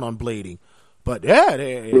down on blading, but they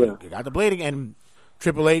got the blading. And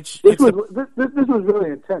Triple H. This was really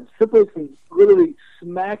intense. Triple H was literally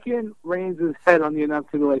smacking Reigns' head on the announce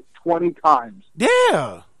table like 20 times.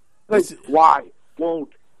 Yeah. Like, why won't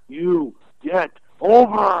you get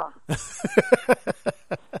over?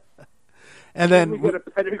 And then we get a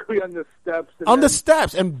pedigree on the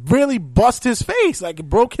steps. And really bust his face, like it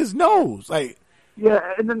broke his nose, like. Yeah,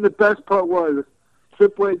 and then the best part was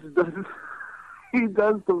Triple H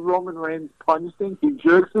does the Roman Reigns punch thing. He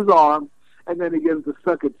jerks his arm. And then he gives the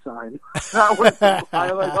suck it sign. That was the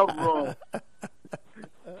highlight of Raw.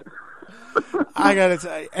 I gotta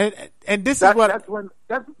tell you, and this that's when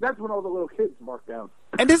all the little kids mark down.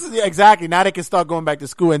 And this is exactly now they can start going back to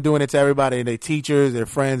school and doing it to everybody and their teachers, their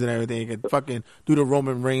friends, and everything. They can fucking do the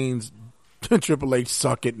Roman Reigns, Triple H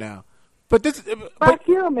suck it now. But this, fuck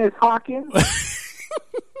you, Miss Hawkins.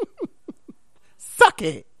 Suck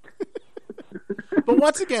it. But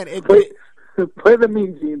once again, play the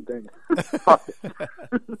Mean Gene thing. Fuck it.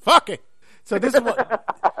 Fuck it. So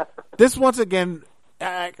this once again,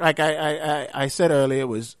 like I said earlier,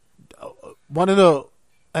 was one of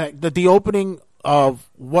the opening of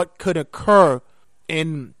what could occur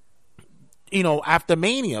in, after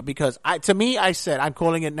Mania, because I said, I'm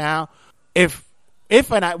calling it now. If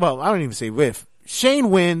I don't even say if Shane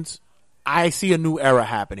wins, I see a new era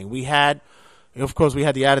happening. Of course, we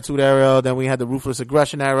had the Attitude Era, then we had the Ruthless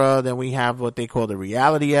Aggression Era, then we have what they call the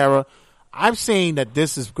Reality Era. I'm saying that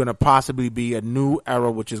this is going to possibly be a new era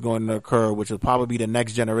which is going to occur, which will probably be the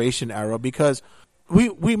Next Generation Era, because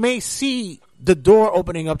we may see the door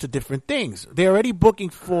opening up to different things. They're already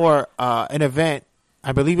booking for an event,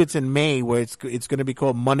 I believe it's in May, where it's going to be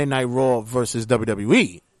called Monday Night Raw versus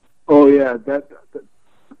WWE. Oh, yeah, that's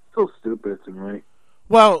so stupid to me.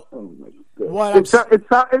 Well, it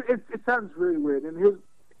sounds really weird. And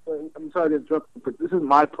I'm sorry to interrupt, but this is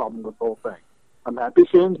my problem with the whole thing. I'm happy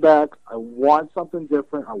Shane's back. I want something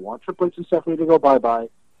different. I want Triple H and Stephanie to go bye-bye.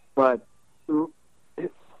 But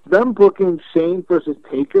them booking Shane versus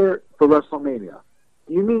Taker for WrestleMania,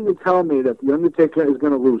 you mean to tell me that The Undertaker is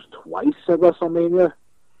going to lose twice at WrestleMania?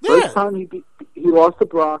 Yeah. First time he lost to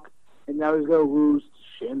Brock, and now he's going to lose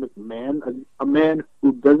to Shane McMahon, a man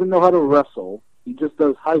who doesn't know how to wrestle. He just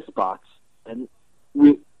does high spots. And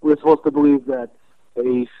we're supposed to believe that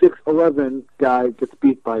a 6'11" guy gets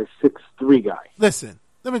beat by a 6'3" guy. Listen,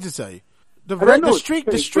 let me just tell you, the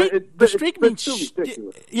streak means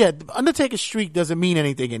yeah. The Undertaker's streak doesn't mean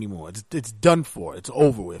anything anymore. It's done for. It's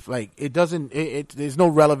over with. Like it doesn't. There's no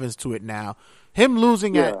relevance to it now. Him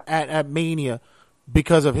losing at Mania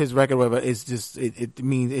because of his record, whatever, is just it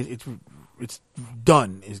means it's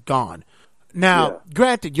done. It's gone. Now,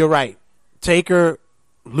 granted, you're right. Taker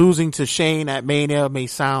losing to Shane at Mania may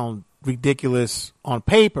sound ridiculous on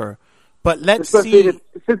paper, but especially see.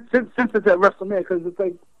 Since it's at WrestleMania, because it's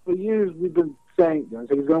like for years we've been saying he's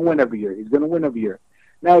going to win every year. He's going to win every year.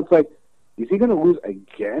 Now it's like, is he going to lose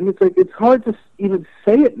again? It's like it's hard to even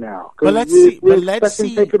say it now. But let's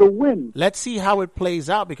see. Taker to win. Let's see how it plays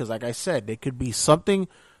out, because, like I said, there could be something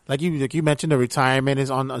like you mentioned. The retirement is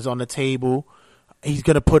on the table. He's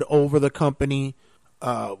going to put over the company.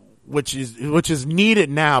 Which is needed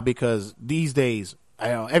now, because these days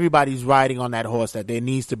everybody's riding on that horse that there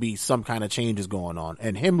needs to be some kind of changes going on,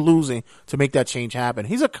 and him losing to make that change happen.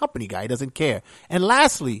 He's a company guy; he doesn't care. And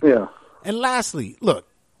lastly, look,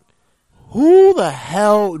 who the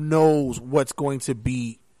hell knows what's going to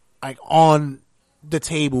be like on the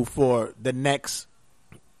table for the next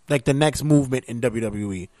movement in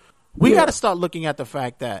WWE? We got to start looking at the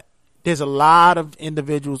fact that there's a lot of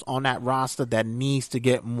individuals on that roster that needs to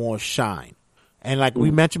get more shine. And like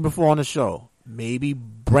we mentioned before on the show, maybe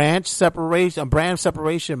brand separation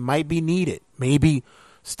might be needed. Maybe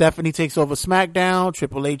Stephanie takes over SmackDown,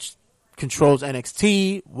 Triple H controls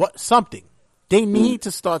NXT, something. They need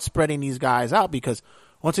to start spreading these guys out because,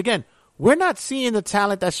 once again, we're not seeing the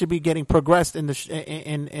talent that should be getting progressed in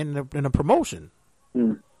the promotion.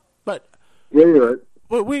 But yeah, you're right.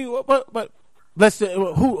 But let's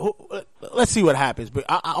see what happens. But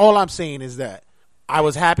all I'm saying is that I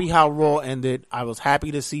was happy how Raw ended. I was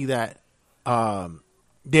happy to see that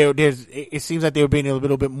it seems like they were being a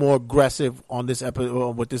little bit more aggressive on this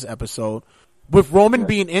episode. With Roman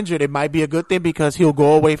being injured, it might be a good thing because he'll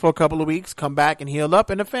go away for a couple of weeks, come back and heal up,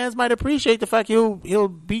 and the fans might appreciate the fact he'll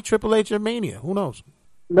beat Triple H at Mania. Who knows?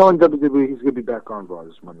 No, in WWE, he's going to be back on Raw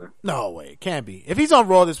this Monday. No way, it can't be. If he's on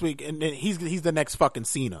Raw this week, and then he's the next fucking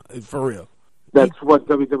Cena, for real. That's what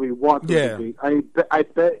WWE wants him to be. I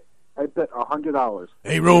bet $100.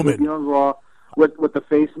 Hey, Roman. He'll be on Raw with the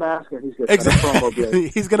face mask, and he's going to exactly.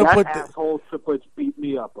 He's going to put asshole Triple H beat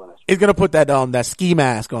me up last week. He's going to put that ski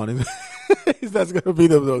mask on him. That's going to be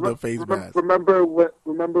the face mask. Remember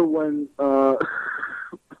when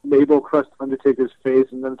Mabel crushed Undertaker's face,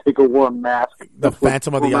 and then Undertaker wore a mask? The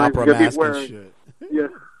Phantom of the Opera mask and shit. Yeah.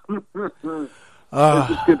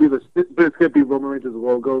 It's gonna be Roman Reigns'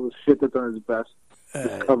 logo, the shit that's on his vest,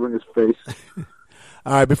 just covering his face.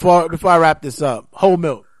 All right, before I wrap this up, Whole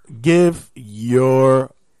Milk, give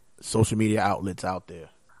your social media outlets out there.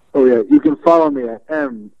 Oh yeah, you can follow me at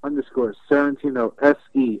 _Serrentino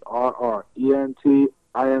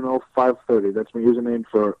SERRENTINO530. That's my username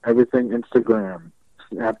for everything: Instagram,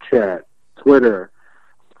 Snapchat, Twitter.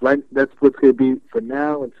 Right, that's what's gonna be for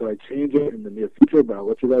now until I change it in the near future. But I'll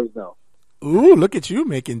let you guys know. Ooh, look at you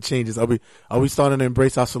making changes. Are we starting to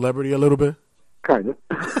embrace our celebrity a little bit? Kind of.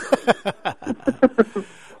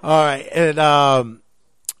 All right, and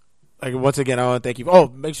once again, I want to thank you. Oh,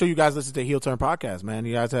 make sure you guys listen to Heel Turn Podcast, man.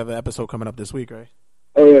 You guys have an episode coming up this week, right?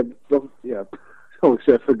 Oh yeah. Oh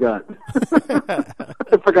shit, I forgot.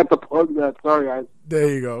 I forgot to plug that. Sorry, guys. There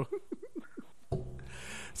you go.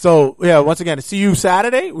 So yeah, once again, see you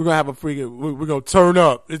Saturday. We're gonna have we're gonna turn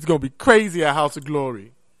up. It's gonna be crazy at House of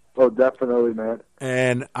Glory. Oh, definitely, man.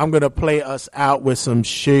 And I'm gonna play us out with some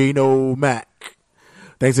Shane O'Mac.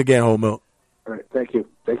 Thanks again, Whole Milk. All right, thank you.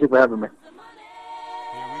 Thank you for having me.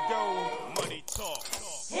 Here we go. Money talk.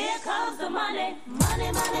 Here comes the money.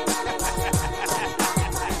 Money, money, money, money, money,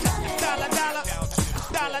 money. Dollar, dollar,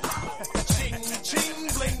 dollar, dollar. Ching, ching,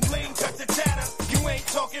 bling, bling, cut the chatter. You ain't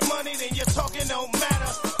talking money, then your talking don't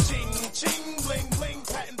matter. Ching, ching, bling, bling,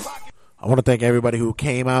 patent pocket. I want to thank everybody who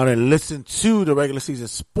came out and listened to the Regular Season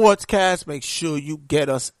Sportscast. Make sure you get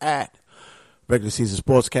us at Regular Season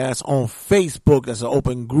Sportscast on Facebook. That's an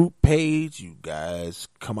open group page. You guys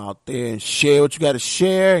come out there and share what you got to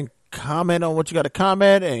share and comment on what you got to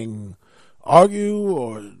comment and argue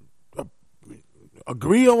or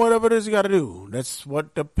agree on whatever it is you got to do. That's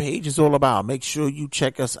what the page is all about. Make sure you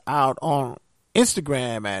check us out on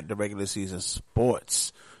Instagram at the Regular Season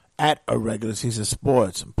Sports. At a Regular Season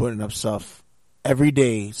Sports. I'm putting up stuff every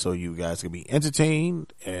day so you guys can be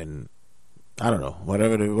entertained and I don't know, what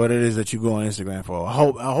it is that you go on Instagram for. I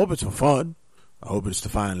hope it's for fun. I hope it's to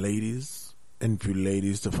find ladies and for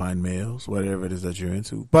ladies to find males, whatever it is that you're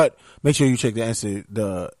into. But make sure you check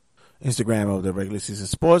the Instagram of the Regular Season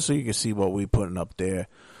Sports so you can see what we're putting up there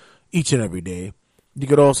each and every day. You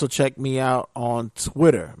could also check me out on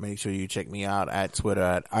Twitter. Make sure you check me out at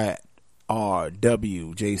Twitter at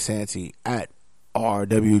RWJ Santy at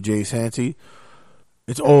RWJ Santy.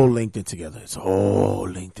 It's all linked in together.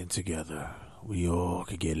 We all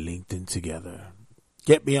could get linked in together.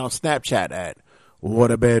 Get me on Snapchat at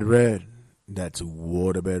WaterBedRed. That's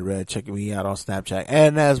WaterBedRed. Check me out on Snapchat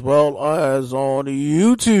and as well as on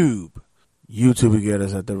YouTube. YouTube, you get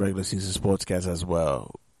us at the Regular Season Sportscast as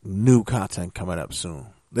well. New content coming up soon.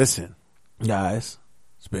 Listen, guys,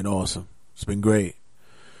 it's been awesome. It's been great.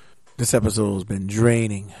 This episode has been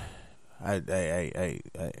draining.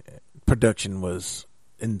 Production was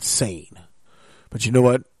insane. But you know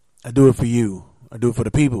what? I do it for you. I do it for the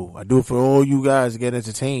people. I do it for all you guys to get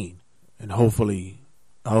entertained. And hopefully,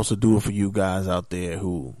 I also do it for you guys out there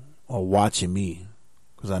who are watching me.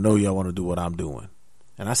 Because I know y'all want to do what I'm doing.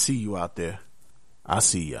 And I see you out there. I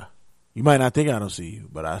see ya. You might not think I don't see you,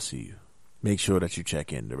 but I see you. Make sure that you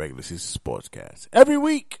check in the Regular Season Sportscast. Every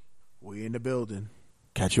week, we in the building.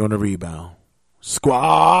 Catch you on the rebound.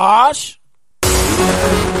 Squash!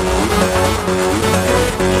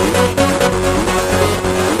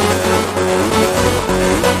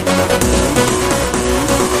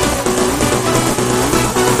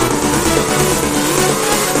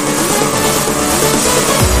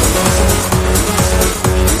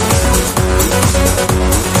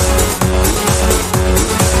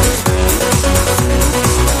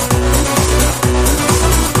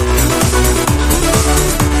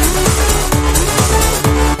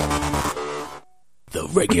 the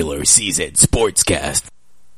regular season sportscast.